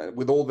practice. And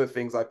with all the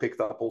things I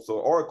picked up, also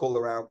Oracle,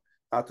 around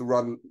how to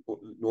run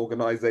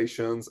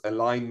organizations,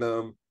 align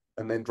them,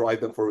 and then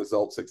drive them for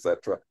results,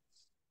 etc.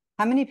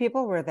 How many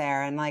people were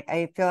there? And like,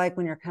 I feel like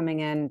when you're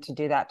coming in to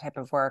do that type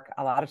of work,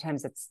 a lot of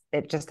times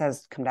it just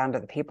has come down to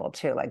the people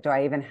too. Like, do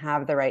I even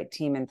have the right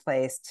team in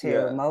place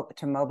to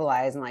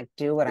mobilize and like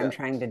do what I'm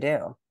trying to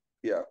do?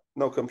 Yeah,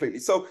 no, completely.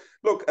 So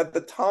look, at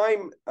the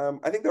time,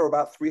 I think there were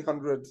about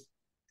 200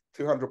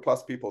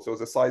 plus people. So it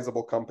was a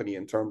sizable company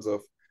in terms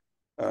of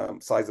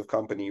size of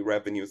company,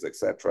 revenues,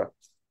 etc.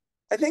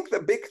 I think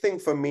the big thing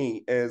for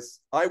me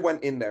is I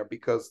went in there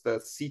because the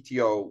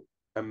CTO,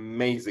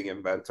 amazing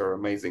inventor,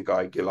 amazing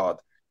guy, Gilad,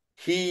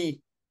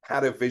 he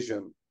had a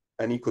vision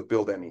and he could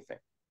build anything.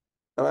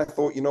 And I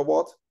thought, you know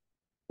what?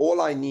 All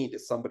I need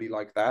is somebody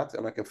like that,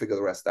 and I can figure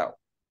the rest out.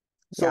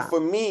 So for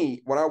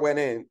me, when I went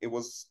in, it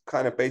was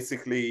kind of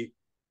basically,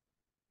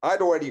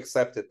 I'd already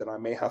accepted that I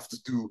may have to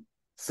do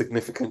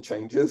significant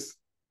changes.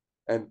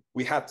 And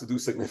we had to do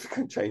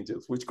significant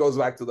changes, which goes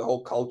back to the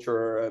whole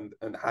culture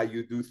and how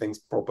you do things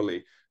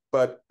properly.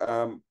 But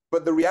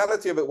the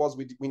reality of it was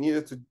we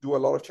needed to do a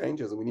lot of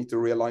changes, and we need to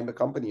realign the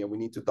company, and we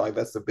need to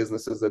divest the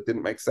businesses that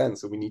didn't make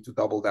sense, and we need to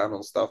double down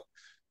on stuff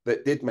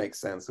that did make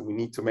sense, and we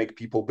need to make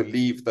people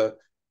believe that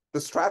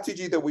the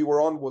strategy that we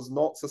were on was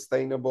not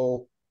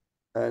sustainable,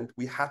 and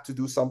we had to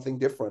do something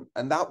different.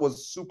 And that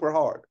was super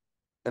hard.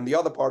 And the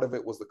other part of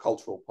it was the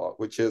cultural part,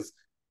 which is,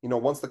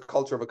 once the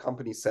culture of a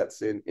company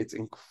sets in, it's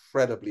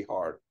incredibly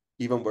hard,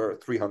 even we're a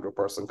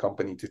 300-person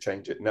company, to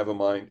change it, never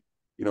mind,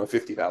 a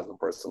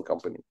 50,000-person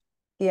company.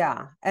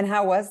 Yeah. And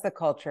how was the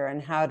culture,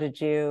 and how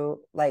did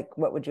you, like,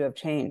 what would you have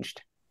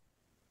changed?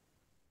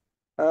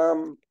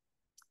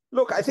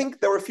 Look, I think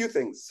there were a few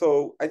things.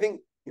 So I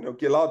think,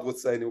 Gilad would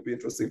say, and it would be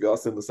interesting if you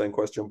asked him the same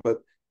question, but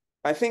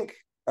I think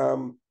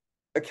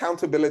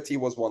accountability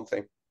was one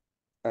thing.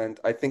 And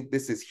I think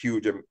this is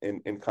huge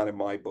in kind of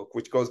my book,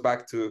 which goes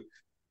back to,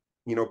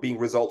 being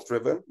results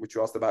driven, which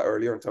you asked about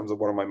earlier in terms of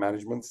what are my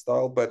management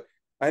style. But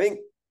I think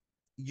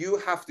you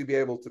have to be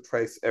able to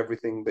trace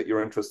everything that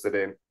you're interested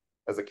in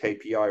as a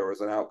KPI or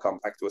as an outcome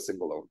back to a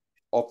single owner.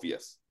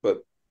 Obvious, but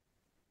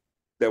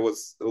there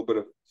was a little bit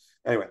of,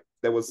 anyway,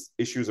 there was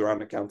issues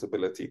around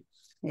accountability.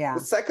 Yeah.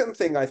 The second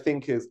thing I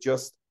think is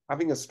just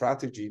having a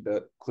strategy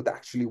that could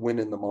actually win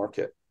in the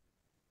market.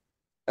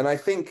 And I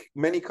think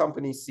many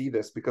companies see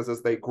this because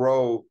as they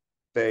grow,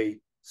 they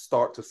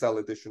start to sell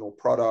additional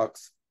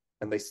products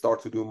and they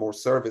start to do more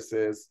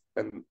services,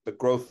 and the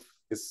growth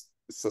is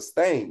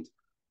sustained.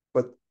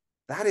 But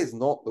that is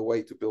not the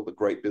way to build a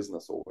great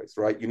business always,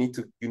 right? You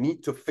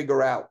need to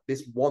figure out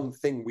this one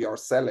thing we are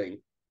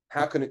selling.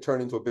 How can it turn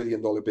into $1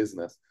 billion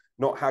business?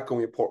 Not how can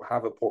we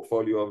have a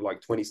portfolio of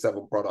like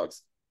 27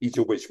 products, each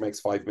of which makes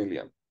 5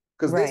 million?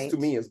 Because this to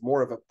me is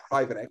more of a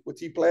private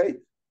equity play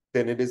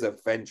than it is a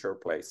venture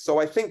place. So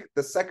I think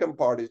the second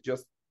part is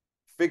just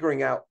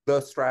figuring out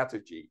the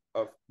strategy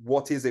of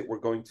what is it we're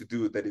going to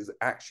do that is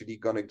actually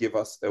going to give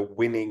us a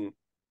winning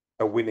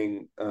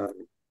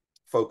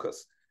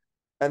focus.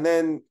 And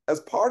then as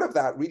part of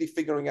that, really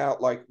figuring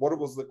out like what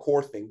was the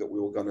core thing that we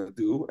were going to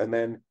do, and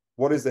then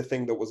what is the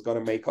thing that was going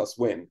to make us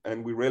win.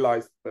 And we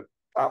realized that the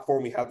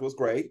platform we had was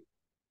great,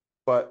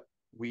 but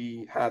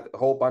we had a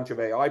whole bunch of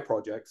AI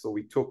projects. So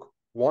we took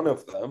one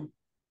of them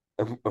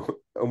and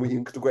we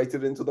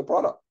integrated it into the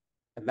product.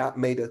 And that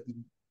made a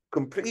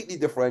completely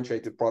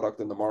differentiated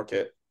product in the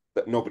market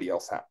that nobody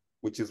else had,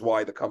 which is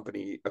why the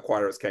company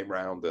acquirers came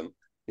around, and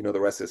the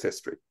rest is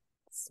history.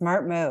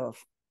 Smart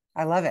move.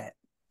 I love it.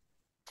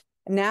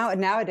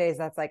 Nowadays,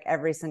 that's like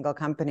every single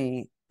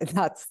company.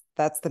 That's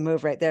the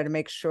move right there, to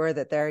make sure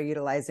that they're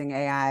utilizing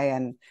AI,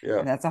 and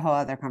that's a whole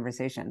other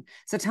conversation.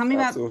 So tell me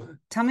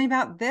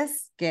about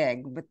this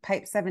gig with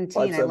Pipe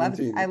 17.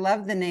 I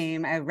love the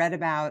name. I read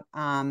about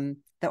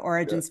the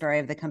origin story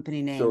of the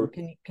company name. Sure.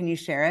 Can you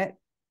share it?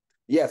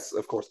 Yes,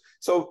 of course.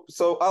 So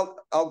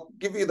I'll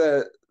give you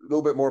the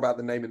little bit more about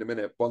the name in a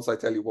minute once I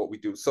tell you what we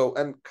do. So,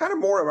 and kind of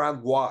more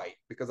around why,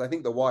 because I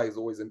think the why is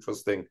always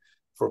interesting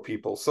for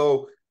people.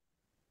 So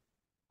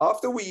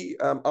after we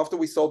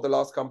sold the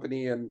last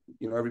company and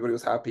everybody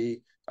was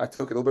happy, I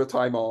took a little bit of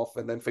time off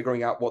and then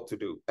figuring out what to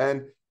do.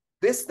 And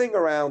this thing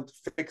around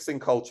fixing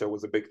culture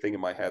was a big thing in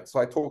my head. So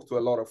I talked to a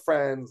lot of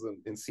friends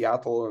in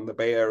Seattle and the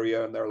Bay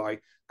Area, and they're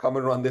like, come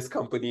and run this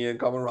company and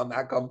come and run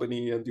that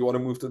company. And do you want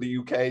to move to the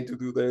UK to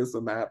do this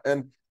and that?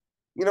 And,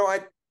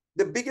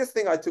 the biggest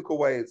thing I took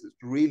away is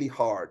it's really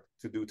hard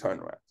to do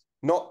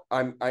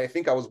turnarounds. I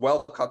think I was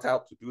well cut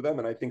out to do them,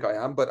 and I think I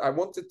am, but I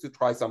wanted to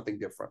try something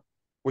different,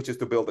 which is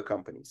to build a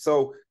company.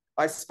 So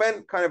I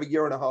spent kind of a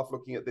year and a half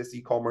looking at this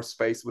e-commerce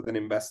space with an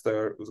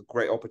investor. It was a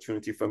great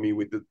opportunity for me.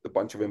 We did a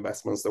bunch of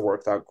investments that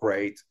worked out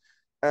great.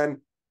 And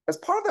as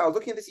part of that, I was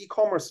looking at this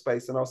e-commerce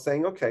space and I was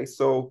saying, okay,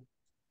 so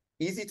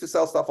easy to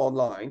sell stuff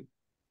online.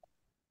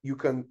 You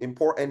can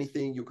import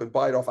anything. You can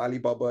buy it off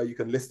Alibaba. You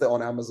can list it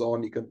on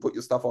Amazon. You can put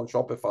your stuff on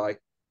Shopify.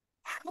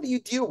 How do you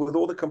deal with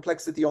all the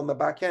complexity on the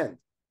back end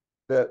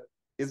that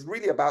is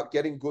really about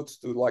getting goods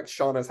to like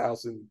Shauna's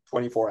house in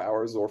 24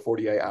 hours or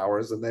 48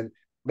 hours, and then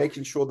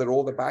making sure that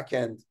all the back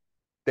end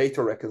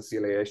data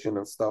reconciliation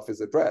and stuff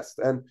is addressed?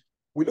 And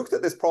we looked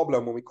at this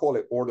problem when we call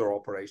it order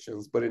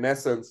operations, but in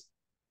essence,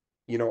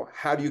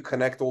 how do you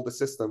connect all the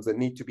systems that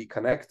need to be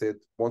connected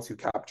once you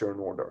capture an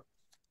order?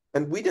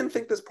 And we didn't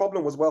think this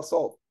problem was well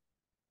solved.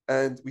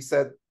 And we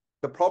said,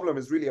 the problem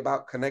is really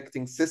about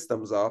connecting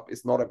systems up.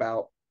 It's not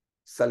about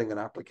selling an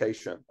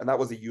application. And that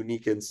was a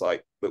unique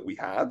insight that we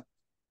had.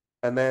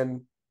 And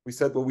then we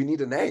said, well, we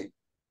need a name.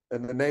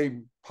 And the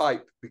name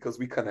Pipe, because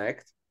we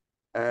connect,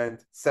 and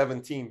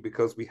 17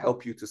 because we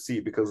help you to see,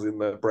 because in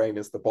the brain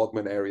is the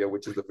Bodman area,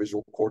 which is the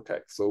visual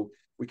cortex. So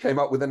we came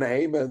up with a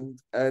name,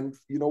 and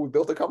we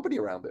built a company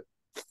around it.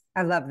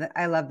 I love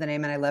the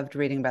name, and I loved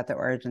reading about the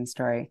origin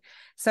story.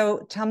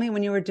 So tell me,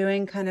 when you were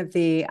doing kind of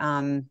the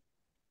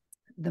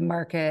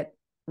market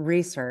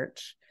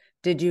research,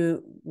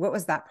 what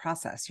was that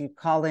process? You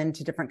call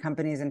into different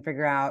companies and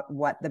figure out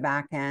what the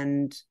back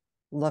end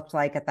looked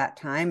like at that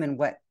time and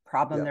what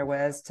problem there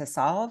was to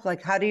solve?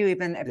 Like, how do you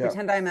even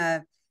pretend I'm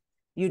a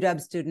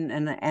UW student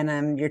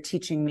and you're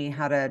teaching me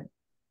how to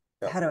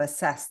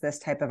assess this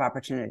type of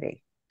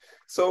opportunity?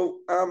 So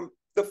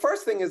the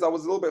first thing is I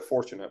was a little bit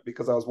fortunate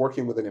because I was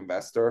working with an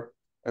investor.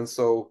 And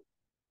so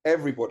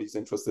everybody's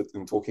interested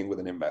in talking with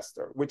an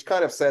investor, which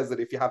kind of says that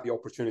if you have the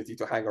opportunity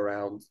to hang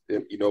around,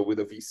 with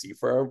a VC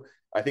firm,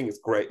 I think it's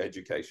great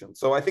education.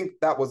 So I think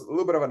that was a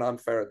little bit of an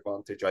unfair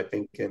advantage, I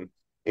think,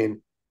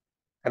 in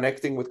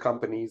connecting with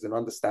companies and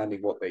understanding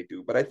what they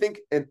do. But I think,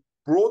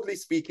 broadly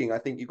speaking, I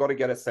think you got to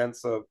get a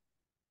sense of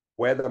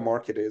where the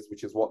market is,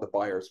 which is what the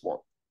buyers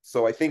want.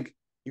 So I think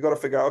you got to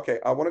figure out, okay,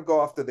 I want to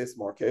go after this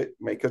market,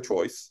 make a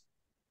choice,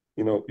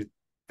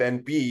 then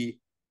B,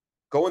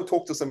 go and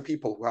talk to some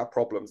people who have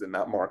problems in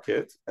that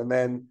market, and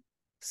then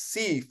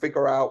C,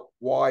 figure out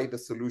why the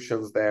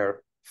solutions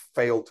there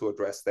fail to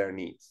address their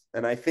needs.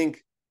 And I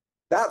think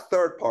that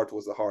third part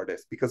was the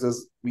hardest, because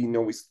as we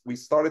know, we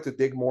started to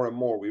dig more and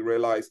more. We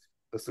realized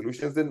the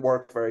solutions didn't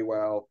work very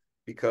well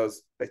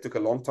because they took a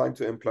long time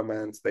to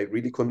implement. They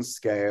really couldn't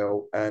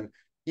scale. And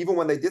even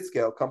when they did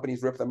scale,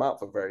 companies ripped them out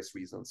for various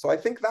reasons. So I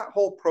think that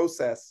whole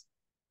process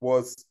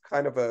was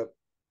kind of a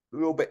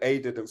little bit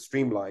aided and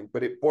streamlined,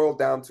 but it boiled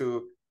down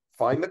to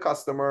find the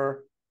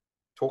customer,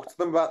 talk to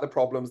them about the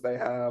problems they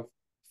have,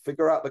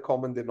 figure out the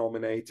common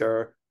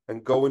denominator,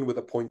 and go in with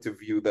a point of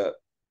view that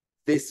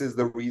this is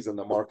the reason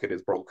the market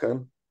is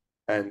broken,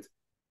 and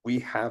we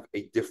have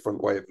a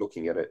different way of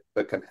looking at it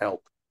that can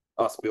help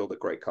us build a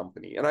great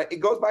company. And it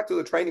goes back to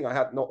the training I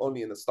had not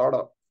only in the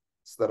startups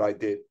that I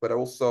did, but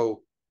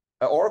also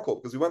at Oracle,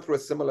 because we went through a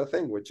similar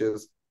thing, which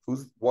is who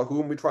are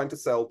we trying to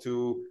sell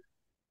to?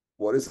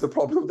 What is the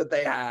problem that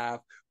they have?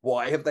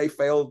 Why have they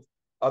failed?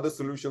 Other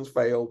solutions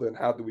failed, and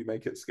how do we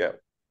make it scale?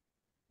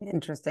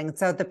 Interesting.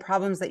 So the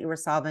problems that you were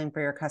solving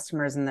for your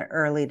customers in the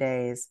early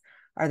days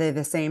Are they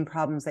the same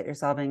problems that you're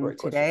solving Great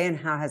question. today? And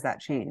how has that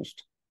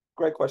changed?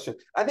 Great question.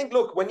 I think,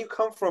 look, when you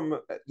come from,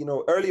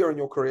 earlier in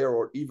your career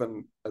or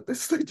even at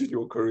this stage in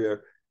your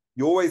career,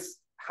 you always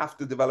have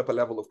to develop a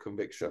level of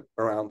conviction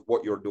around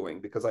what you're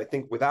doing, because I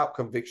think without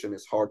conviction,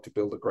 it's hard to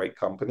build a great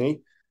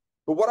company.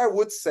 But what I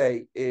would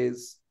say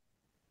is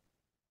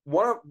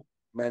one of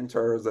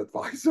mentors,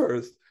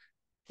 advisors,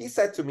 he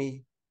said to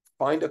me,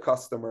 find a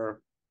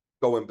customer,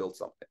 go and build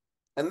something.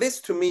 And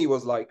this to me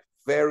was like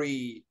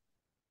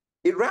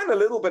it ran a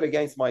little bit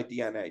against my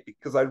DNA,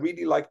 because I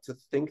really like to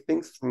think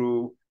things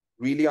through,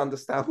 really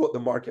understand what the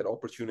market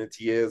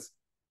opportunity is,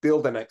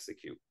 build and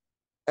execute.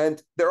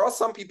 And there are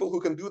some people who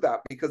can do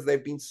that because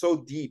they've been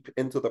so deep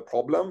into the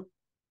problem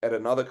at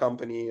another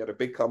company, at a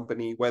big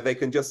company, where they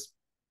can just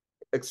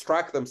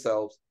extract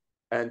themselves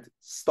and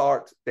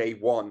start day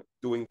one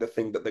doing the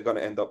thing that they're going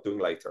to end up doing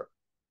later.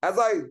 As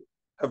I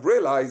have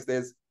realized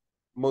is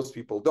most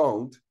people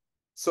don't.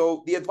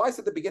 So the advice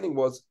at the beginning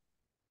was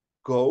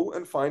go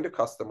and find a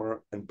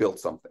customer and build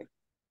something.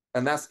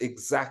 And that's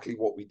exactly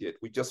what we did.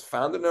 We just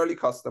found an early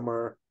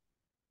customer,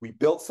 we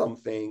built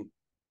something,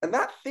 and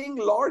that thing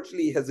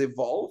largely has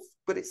evolved,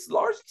 but it's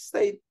largely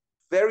stayed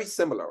very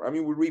similar. I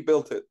mean, we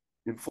rebuilt it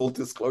in full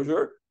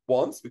disclosure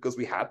once because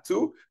we had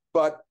to,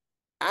 but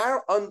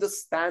our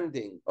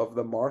understanding of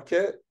the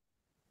market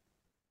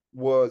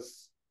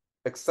was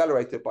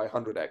accelerated by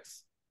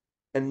 100x.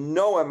 And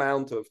no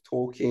amount of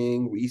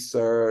talking,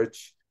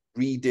 research,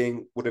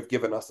 reading would have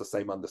given us the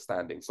same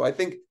understanding. So I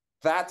think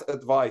that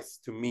advice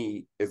to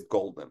me is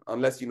golden.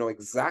 Unless you know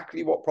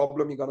exactly what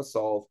problem you're going to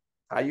solve,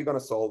 how you're going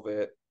to solve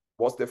it,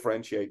 what's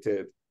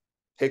differentiated,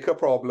 pick a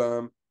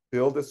problem,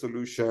 build a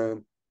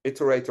solution,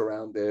 iterate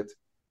around it,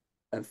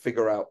 and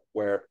figure out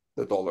where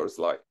the dollars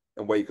lie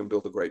and where you can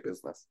build a great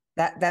business.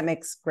 That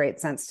makes great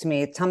sense to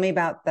me. Tell me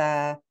about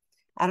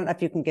I don't know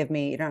if you can give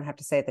me, you don't have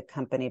to say the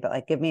company, but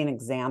like give me an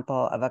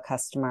example of a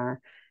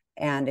customer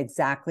and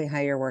exactly how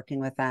you're working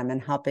with them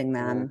and helping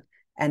them,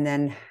 and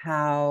then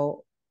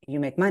how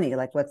you make money.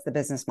 Like, what's the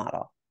business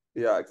model?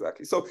 Yeah,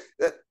 exactly. So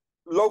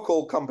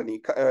local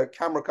company,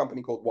 camera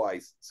company called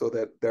Wise. So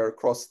that they're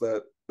across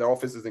their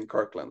offices in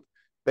Kirkland.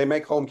 They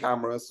make home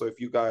cameras. So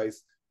if you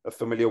guys are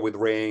familiar with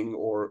Ring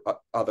or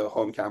other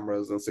home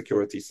cameras and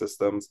security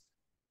systems,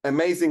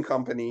 amazing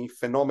company,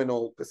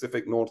 phenomenal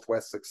Pacific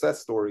Northwest success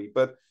story.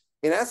 But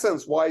in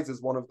essence, Wise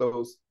is one of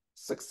those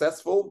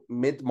successful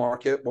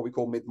mid-market, what we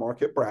call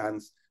mid-market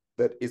brands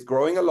that is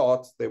growing a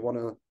lot. They want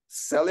to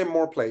sell in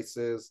more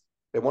places.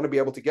 They want to be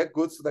able to get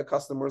goods to their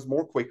customers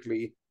more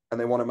quickly, and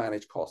they want to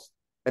manage costs.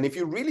 And if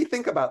you really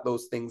think about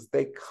those things,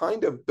 they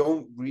kind of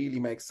don't really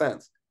make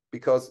sense,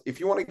 because if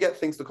you want to get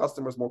things to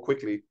customers more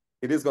quickly,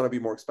 it is going to be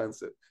more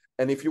expensive.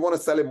 And if you want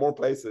to sell in more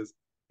places,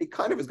 it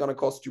kind of is going to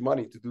cost you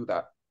money to do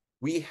that.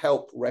 We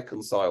help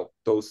reconcile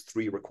those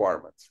three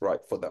requirements, right,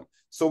 for them.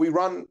 So we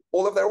run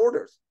all of their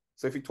orders.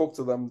 So if you talk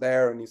to them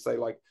there and you say,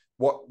 like,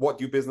 what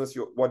do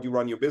you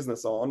run your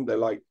business on? They're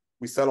like,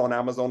 we sell on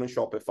Amazon and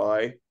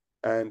Shopify,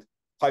 and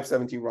Pipe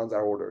 17 runs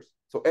our orders.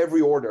 So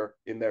every order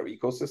in their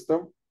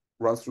ecosystem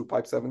runs through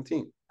Pipe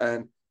 17.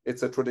 And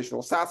it's a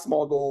traditional SaaS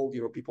model.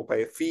 People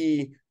pay a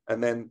fee,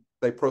 and then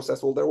they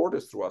process all their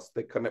orders through us.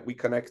 We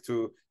connect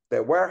to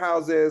their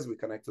warehouses, we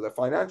connect to their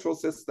financial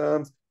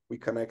systems, we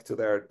connect to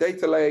their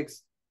data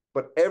lakes,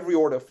 but every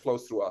order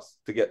flows through us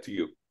to get to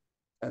you.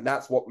 And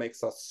that's what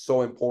makes us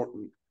so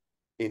important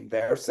in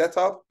their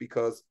setup,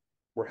 because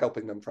we're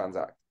helping them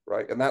transact,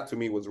 right? And that to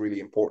me was really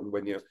important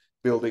when you're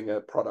building a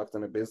product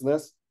and a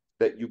business,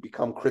 that you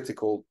become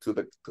critical to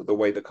the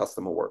way the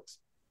customer works.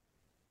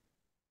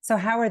 So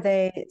how are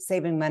they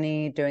saving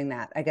money doing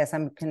that? I guess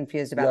I'm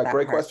confused about that. Yeah,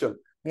 great question.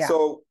 Yeah.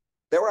 So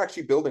they were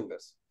actually building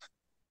this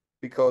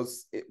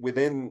because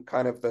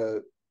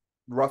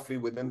roughly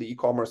within the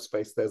e-commerce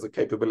space, there's a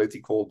capability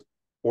called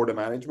order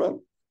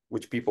management,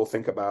 which people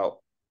think about,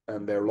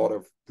 and there are a lot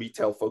of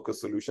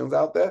retail-focused solutions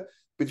out there.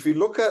 But if you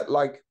look at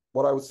like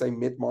what I would say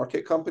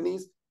mid-market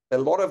companies, a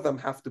lot of them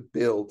have to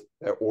build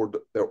their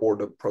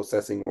order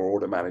processing or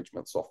order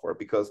management software,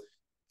 because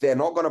they're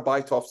not going to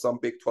bite off some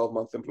big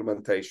 12-month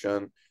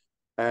implementation,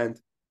 and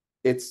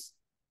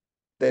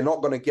they're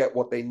not going to get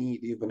what they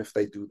need even if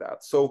they do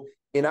that. So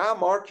in our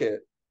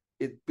market,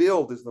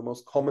 build is the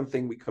most common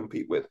thing we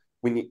compete with.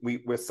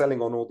 We're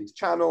selling on all these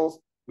channels.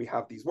 We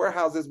have these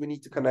warehouses we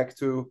need to connect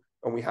to,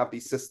 and we have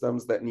these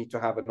systems that need to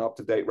have an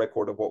up-to-date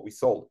record of what we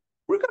sold.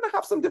 We're going to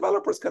have some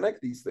developers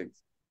connect these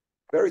things.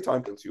 Very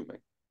time-consuming.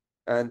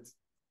 And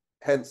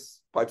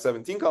hence, Pipe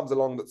 17 comes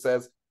along that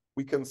says,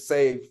 we can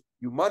save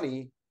you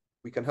money.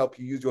 We can help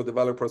you use your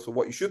developers for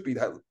what you should be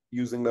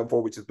using them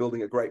for, which is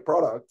building a great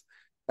product.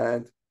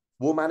 And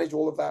we'll manage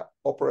all of that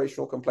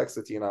operational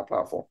complexity in our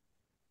platform.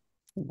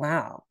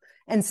 Wow.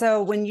 And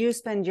so when you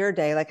spend your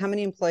day, like how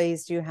many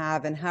employees do you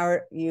have, and how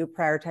are you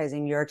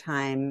prioritizing your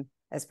time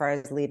as far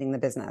as leading the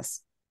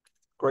business?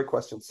 Great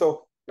question.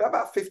 So we have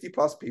about 50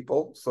 plus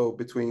people. So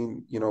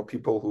between,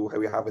 people who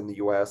we have in the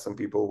US and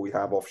people we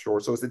have offshore.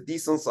 So it's a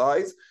decent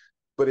size,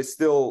 but it's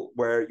still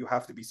where you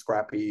have to be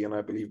scrappy. And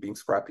I believe being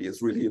scrappy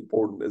is really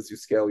important as you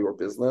scale your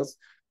business.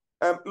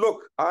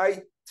 Look,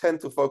 I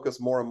tend to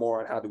focus more and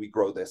more on how do we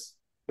grow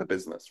the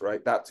business,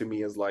 right? That to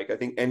me is like, I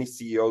think any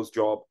CEO's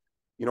job,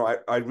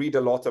 I read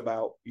a lot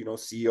about,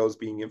 CEOs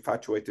being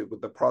infatuated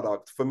with the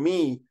product. For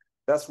me,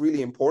 that's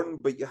really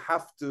important, but you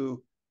have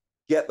to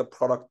get the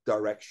product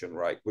direction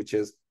right, which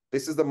is,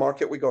 this is the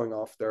market we're going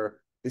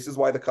after. This is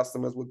why the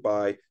customers would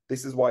buy.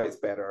 This is why it's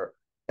better.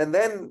 And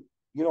then,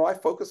 I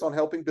focus on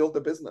helping build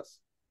the business,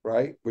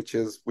 right? Which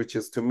is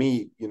to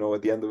me,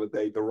 at the end of the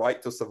day, the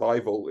right to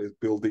survival is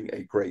building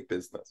a great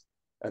business.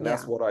 And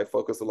that's what I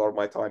focus a lot of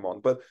my time on.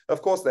 But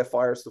of course, there are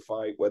fires to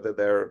fight, whether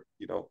they're,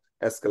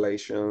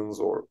 escalations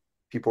or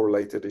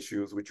people-related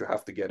issues, which you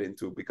have to get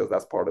into because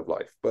that's part of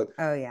life. But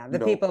oh yeah, the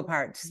people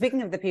part.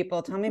 Speaking of the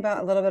people, tell me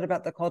a little bit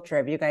about the culture.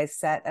 Have you guys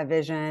set a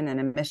vision and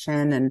a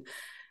mission, and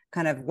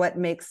kind of what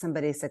makes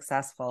somebody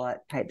successful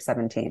at Pipe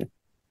 17? I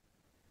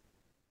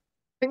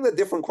think the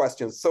different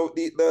questions. So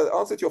the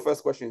answer to your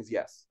first question is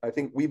yes. I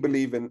think we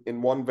believe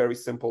in one very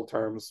simple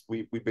terms.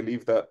 We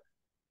believe that,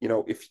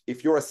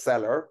 if you're a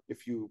seller,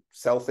 if you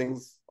sell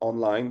things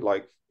online,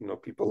 like,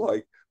 people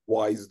like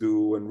Wise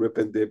do and Rip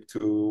and Dip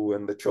do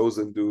and The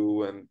Chosen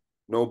do and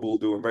Noble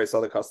do and various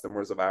other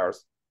customers of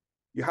ours,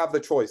 you have the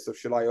choice of,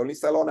 should I only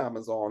sell on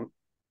Amazon?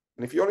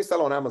 And if you only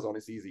sell on Amazon,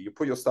 it's easy. You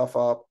put your stuff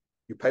up,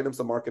 you pay them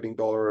some marketing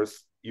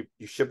dollars, you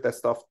ship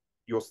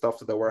your stuff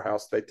to the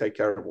warehouse, they take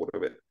care of all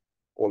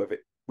of it.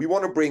 We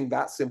want to bring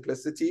that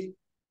simplicity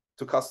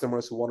to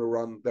customers who want to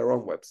run their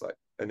own website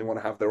and they want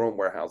to have their own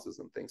warehouses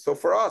and things. So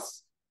for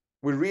us,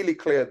 we're really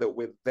clear that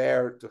we're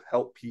there to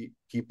help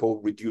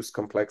people reduce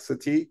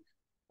complexity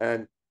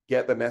and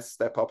get the next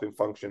step up in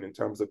function in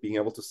terms of being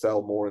able to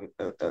sell more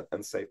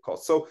and save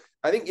costs. So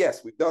I think,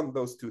 yes, we've done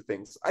those two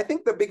things. I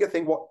think the bigger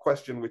thing,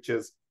 which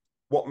is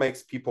what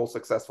makes people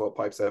successful at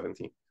Pipe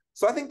 17.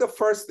 So I think the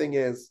first thing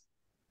is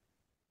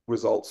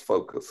results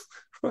focus,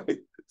 right?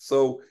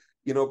 So,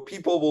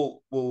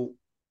 people will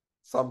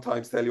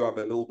sometimes tell you I'm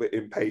a little bit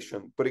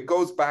impatient, but it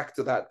goes back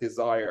to that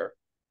desire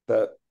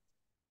that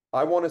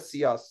I want to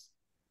see us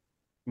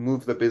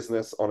move the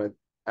business on an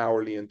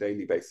hourly and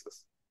daily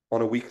basis,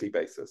 on a weekly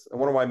basis. And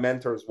one of my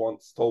mentors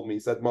once told me, he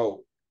said,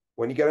 Mo,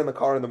 when you get in the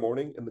car in the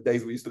morning, in the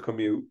days we used to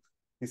commute,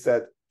 he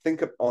said,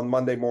 on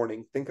Monday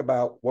morning, think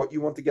about what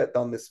you want to get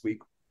done this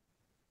week.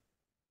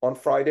 On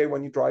Friday,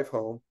 when you drive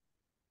home,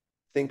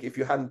 think if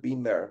you hadn't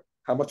been there,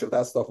 how much of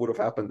that stuff would have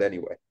happened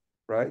anyway,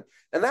 right?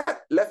 And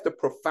that left a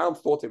profound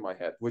thought in my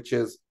head, which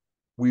is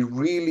we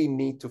really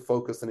need to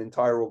focus an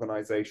entire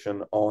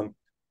organization on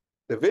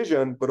the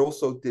vision, but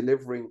also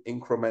delivering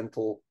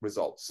incremental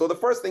results. So the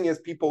first thing is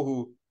people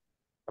who,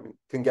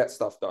 can get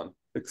stuff done.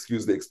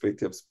 Excuse the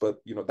expletives, but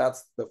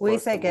that's the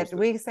first.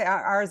 We say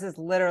ours is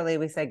literally,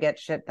 we say get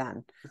shit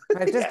done.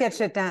 Right? Just get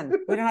shit done.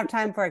 We don't have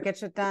time for it. Get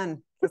shit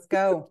done. Let's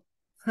go.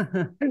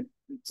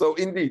 So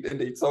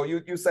indeed. So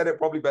you said it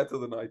probably better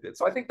than I did.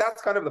 So I think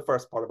that's kind of the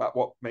first part about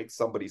what makes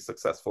somebody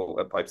successful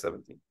at Pipe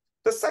 17.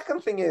 The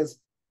second thing is,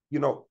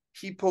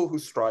 people who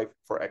strive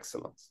for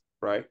excellence,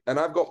 right? And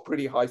I've got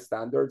pretty high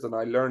standards, and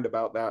I learned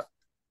about that.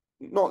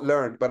 Not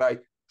learned, but I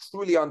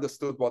truly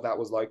understood what that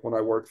was like when I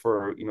worked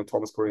for,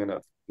 Thomas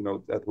Corriana,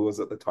 who was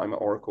at the time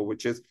at Oracle,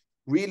 which is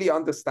really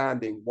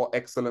understanding what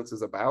excellence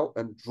is about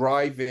and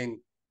driving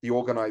the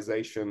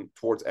organization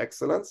towards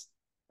excellence.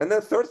 And then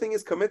the third thing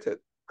is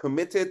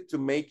committed to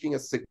making a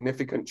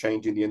significant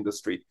change in the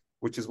industry,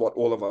 which is what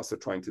all of us are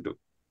trying to do.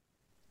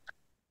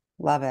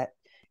 Love it.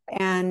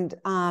 And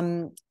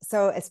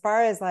so as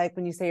far as like,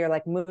 when you say you're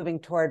like moving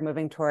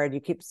toward, you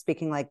keep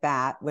speaking like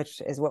that,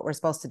 which is what we're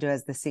supposed to do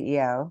as the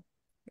CEO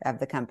of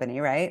the company,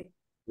 right?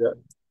 Yeah.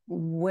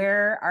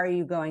 Where are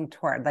you going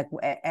toward? Like,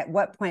 at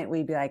what point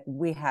we'd be like,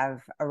 we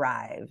have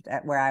arrived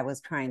at where I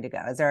was trying to go?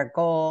 Is there a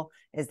goal?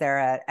 Is there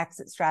an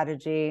exit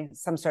strategy,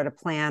 some sort of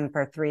plan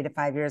for 3 to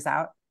 5 years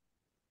out?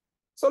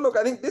 So look,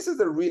 I think this is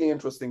a really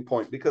interesting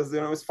point because,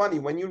 it's funny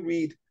when you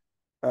read,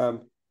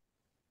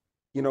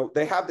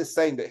 they have this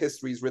saying that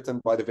history is written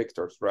by the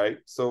victors, right?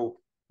 So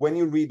when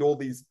you read all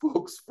these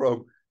books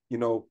from,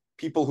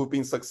 people who've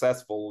been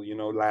successful,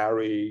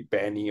 Larry,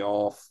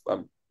 Benioff,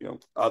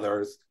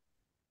 others,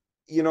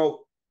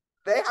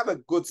 they have a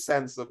good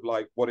sense of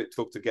like what it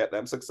took to get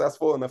them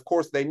successful. And of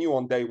course, they knew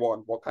on day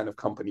one what kind of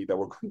company they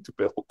were going to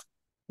build.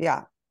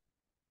 Yeah.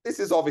 This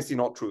is obviously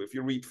not true. If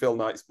you read Phil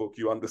Knight's book,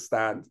 you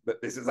understand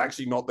that this is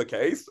actually not the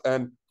case.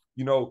 And,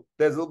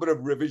 there's a little bit of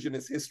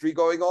revisionist history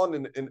going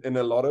on in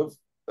a lot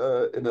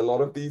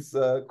of these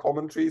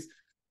commentaries.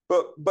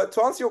 But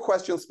to answer your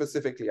question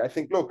specifically, I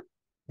think, look,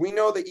 we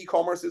know that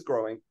e-commerce is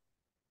growing.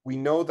 We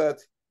know that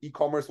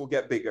e-commerce will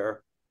get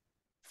bigger.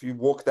 If you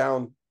walk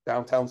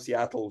downtown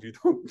Seattle, you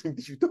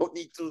don't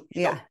need to,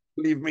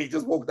 believe me,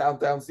 just walk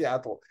downtown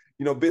Seattle.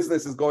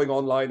 Business is going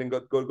online and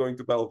going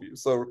to Bellevue.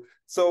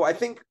 So I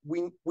think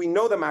we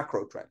know the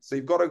macro trend. So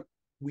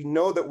we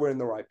know that we're in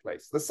the right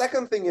place. The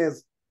second thing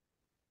is,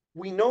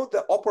 we know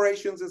that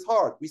operations is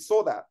hard. We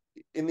saw that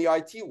in the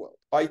IT world.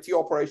 IT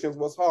operations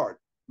was hard.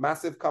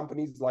 Massive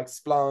companies like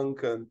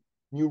Splunk and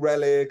New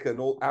Relic and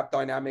all App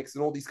Dynamics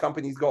and all these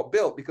companies got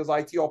built because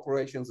IT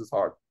operations is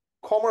hard.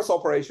 Commerce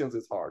operations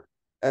is hard.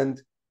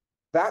 And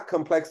that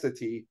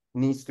complexity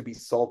needs to be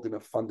solved in a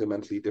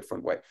fundamentally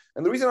different way.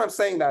 And the reason I'm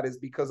saying that is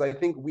because I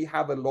think we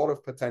have a lot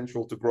of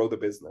potential to grow the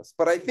business.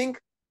 But I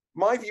think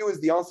my view is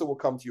the answer will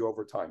come to you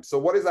over time. So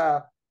what is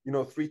our,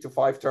 3 to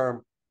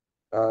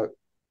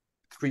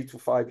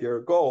 5 year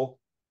goal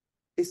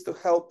is to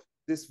help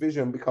this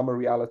vision become a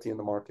reality in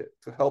the market,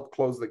 to help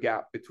close the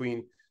gap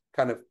between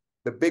kind of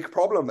the big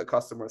problem that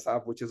customers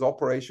have, which is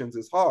operations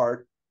is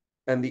hard,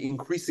 and the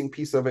increasing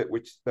piece of it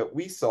that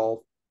we solve,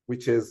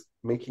 which is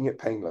making it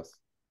painless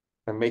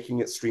and making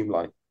it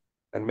streamlined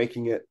and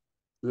making it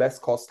less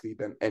costly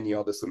than any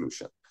other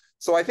solution.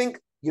 So I think,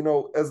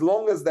 as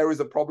long as there is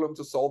a problem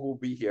to solve, we'll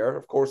be here.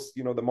 Of course,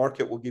 the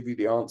market will give you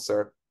the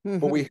answer,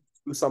 but we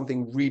do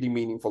something really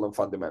meaningful and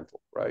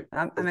fundamental, right?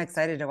 I'm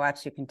excited to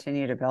watch you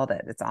continue to build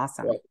it. It's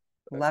awesome. Right.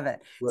 Love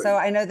it. Right. So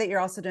I know that you're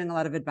also doing a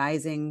lot of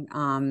advising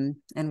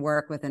and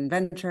work within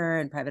venture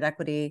and private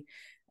equity.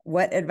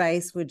 What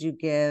advice would you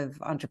give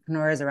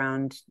entrepreneurs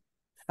around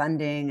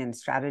funding and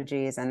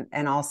strategies?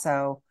 And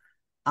also,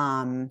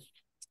 my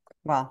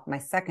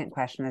second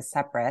question is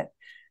separate.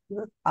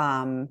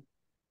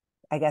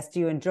 I guess, do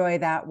you enjoy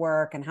that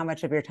work, and how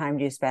much of your time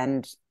do you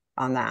spend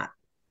on that?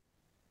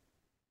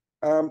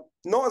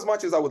 Not as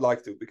much as I would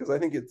like to, because I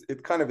think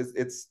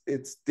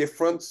it's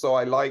different. So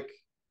I like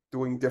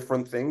doing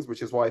different things,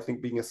 which is why I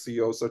think being a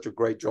CEO is such a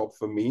great job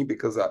for me,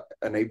 because that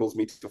enables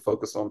me to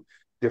focus on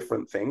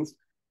different things.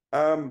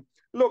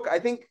 Look, I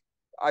think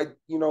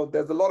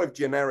there's a lot of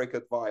generic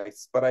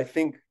advice, but I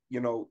think,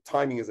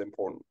 timing is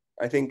important.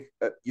 I think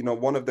that,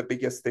 one of the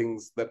biggest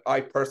things that I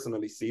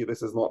personally see,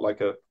 this is not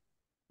like a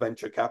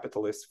venture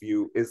capitalist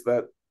view, is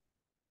that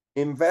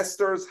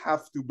investors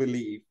have to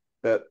believe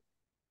that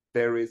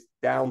there is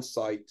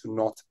downside to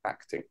not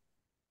acting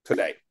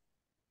today,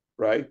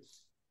 right?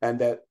 And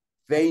that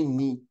they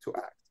need to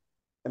act.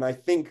 And I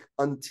think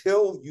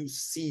until you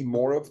see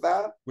more of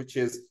that, which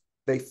is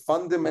they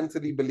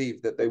fundamentally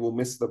believe that they will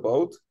miss the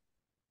boat,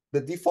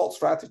 the default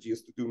strategy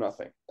is to do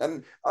nothing.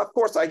 And of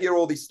course, I hear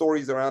all these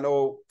stories around,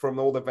 from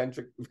all the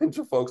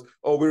venture folks,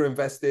 we're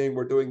investing,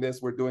 we're doing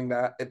this, we're doing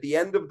that. At the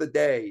end of the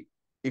day,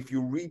 if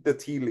you read the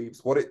tea leaves,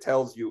 what it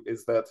tells you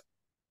is that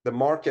the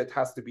market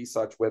has to be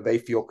such where they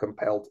feel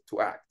compelled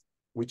to act,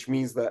 which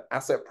means that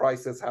asset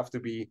prices have to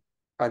be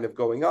kind of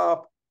going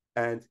up,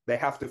 and they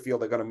have to feel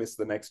they're going to miss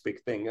the next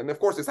big thing. And of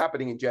course, it's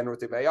happening in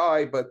generative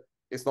AI, but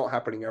it's not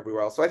happening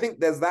everywhere else. So I think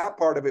there's that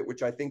part of it,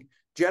 which I think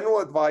general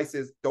advice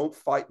is don't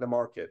fight the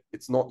market.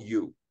 It's not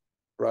you,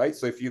 right?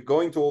 So if you're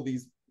going to all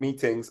these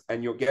meetings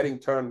and you're getting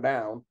turned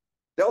down,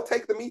 they'll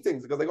take the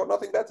meetings because they got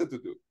nothing better to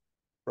do,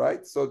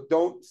 right? So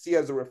don't see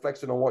as a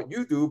reflection on what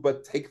you do,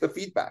 but take the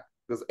feedback,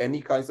 because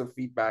any kinds of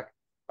feedback,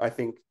 I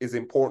think, is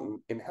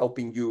important in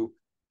helping you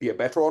be a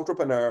better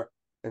entrepreneur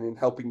and in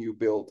helping you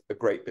build a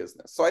great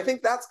business. So I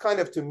think that's kind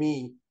of, to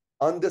me,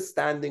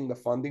 understanding the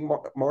funding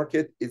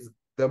market is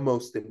the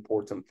most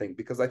important thing,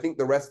 because I think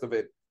the rest of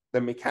it, the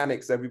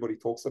mechanics everybody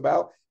talks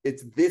about,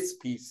 it's this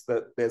piece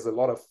that there's a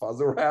lot of fuzz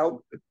around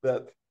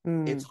that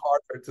it's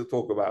harder to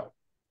talk about.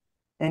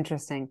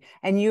 Interesting.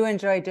 And you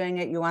enjoy doing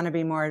it. You want to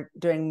be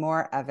doing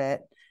more of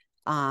it.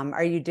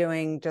 Are you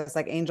doing just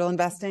like angel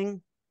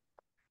investing?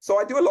 So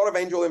I do a lot of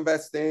angel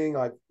investing.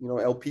 I,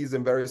 LPs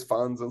in various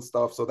funds and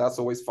stuff. So that's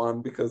always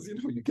fun, because,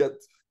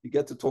 you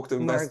get to talk to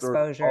investors.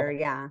 More exposure,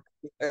 yeah.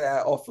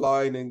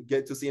 Offline, and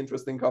get to see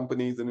interesting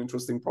companies and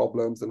interesting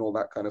problems and all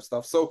that kind of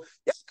stuff. So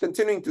yeah,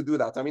 continuing to do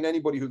that. I mean,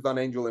 anybody who's done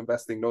angel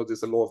investing knows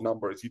it's a law of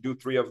numbers. You do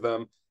 3 of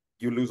them,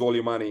 you lose all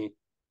your money.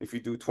 If you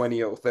do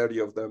 20 or 30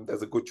 of them,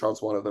 there's a good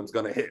chance one of them is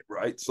going to hit,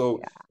 right? So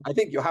yeah. I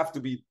think you have to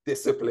be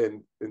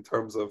disciplined in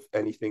terms of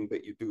anything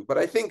that you do. But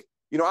I think,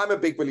 I'm a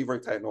big believer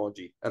in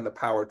technology and the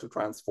power to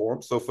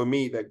transform. So for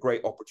me, there are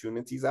great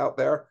opportunities out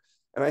there.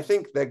 And I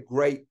think they're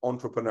great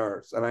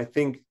entrepreneurs. And I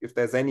think if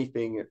there's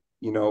anything,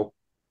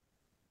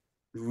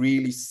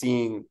 really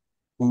seeing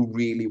who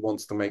really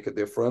wants to make a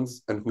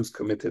difference and who's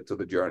committed to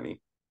the journey.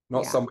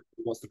 Not somebody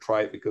who wants to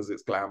try it because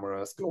it's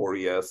glamorous,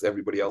 glorious,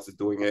 everybody else is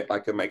doing it, I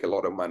can make a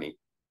lot of money.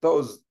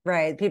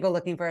 Right. People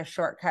looking for a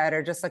shortcut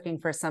or just looking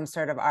for some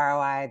sort of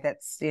ROI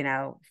that's,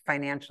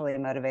 financially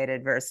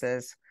motivated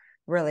versus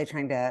really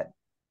trying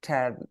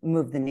to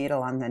move the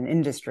needle on an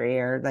industry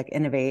or like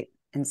innovate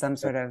in some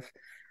sort of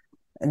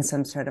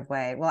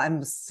way. Well,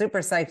 I'm super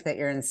psyched that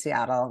you're in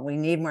Seattle. We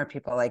need more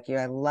people like you.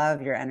 I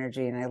love your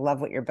energy and I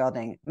love what you're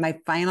building. My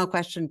final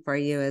question for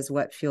you is,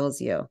 what fuels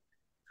you?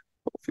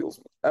 What fuels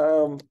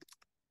me?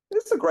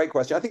 It's a great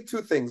question. I think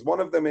 2 things.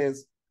 One of them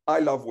is I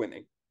love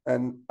winning.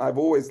 And I've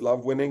always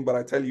loved winning, but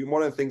I tell you,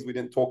 one of the things we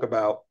didn't talk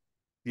about,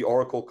 the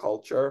Oracle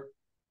culture,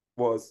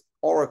 was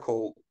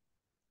Oracle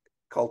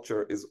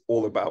culture is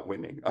all about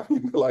winning. I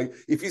mean, like,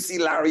 if you see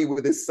Larry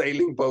with his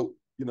sailing boat,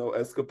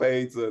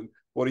 escapades and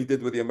what he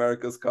did with the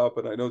America's Cup,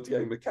 and I know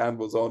T.A. McCann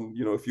was on,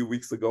 a few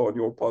weeks ago on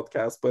your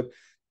podcast, but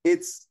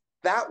it's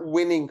that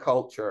winning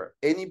culture.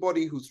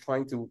 Anybody who's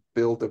trying to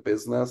build a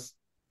business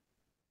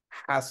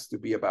has to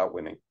be about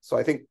winning. So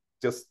I think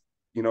just,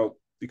 you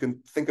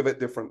can think of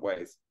it different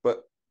ways,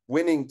 but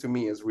winning to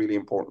me is really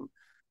important.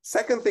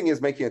 Second thing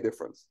is making a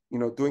difference,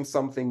 doing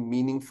something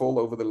meaningful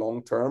over the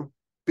long term,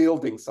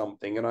 building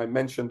something. And I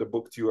mentioned a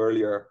book to you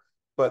earlier,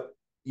 but,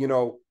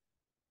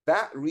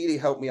 that really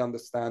helped me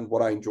understand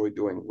what I enjoy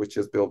doing, which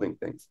is building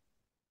things.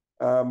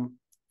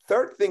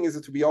 Third thing is,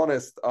 to be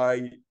honest,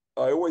 I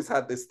always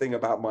had this thing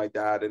about my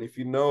dad. And if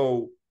you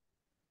know,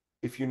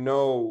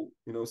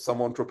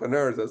 some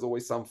entrepreneurs, there's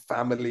always some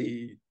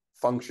family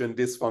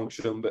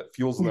dysfunction that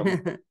fuels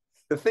them.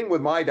 The thing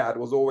with my dad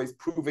was always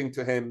proving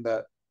to him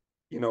that,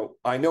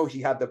 I know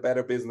he had the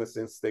better business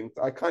instinct.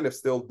 I kind of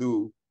still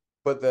do,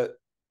 but that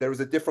there is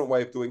a different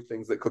way of doing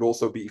things that could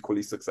also be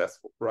equally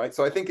successful, right?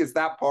 So I think it's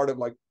that part of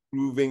like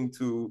proving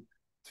to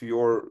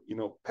your,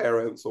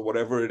 parents or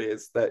whatever it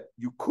is that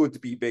you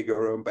could be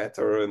bigger and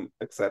better and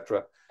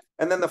etc.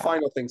 And then the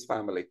final thing's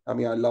family. I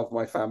mean, I love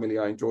my family.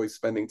 I enjoy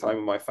spending time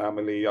with my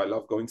family. I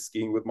love going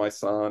skiing with my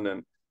son.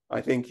 And I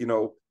think,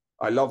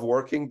 I love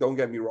working. Don't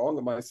get me wrong.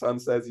 And my son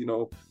says,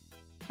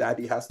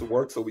 daddy has to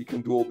work so we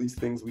can do all these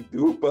things we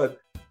do. But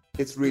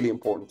it's really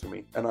important to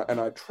me. And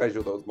I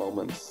treasure those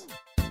moments.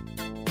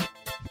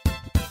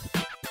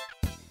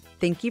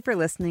 Thank you for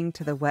listening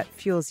to the What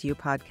Fuels You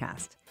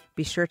podcast.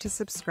 Be sure to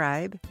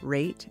subscribe,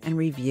 rate, and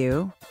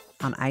review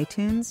on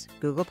iTunes,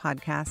 Google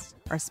Podcasts,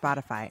 or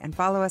Spotify, and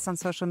follow us on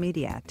social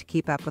media to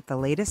keep up with the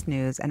latest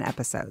news and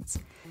episodes.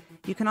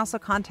 You can also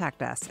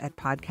contact us at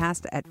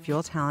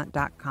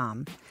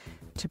podcast@fueltalent.com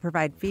to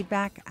provide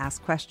feedback,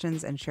 ask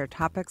questions, and share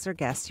topics or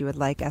guests you would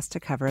like us to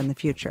cover in the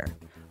future.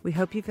 We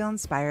hope you feel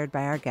inspired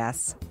by our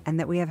guests and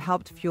that we have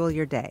helped fuel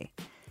your day.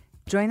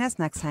 Join us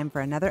next time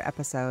for another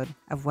episode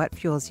of What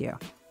Fuels You.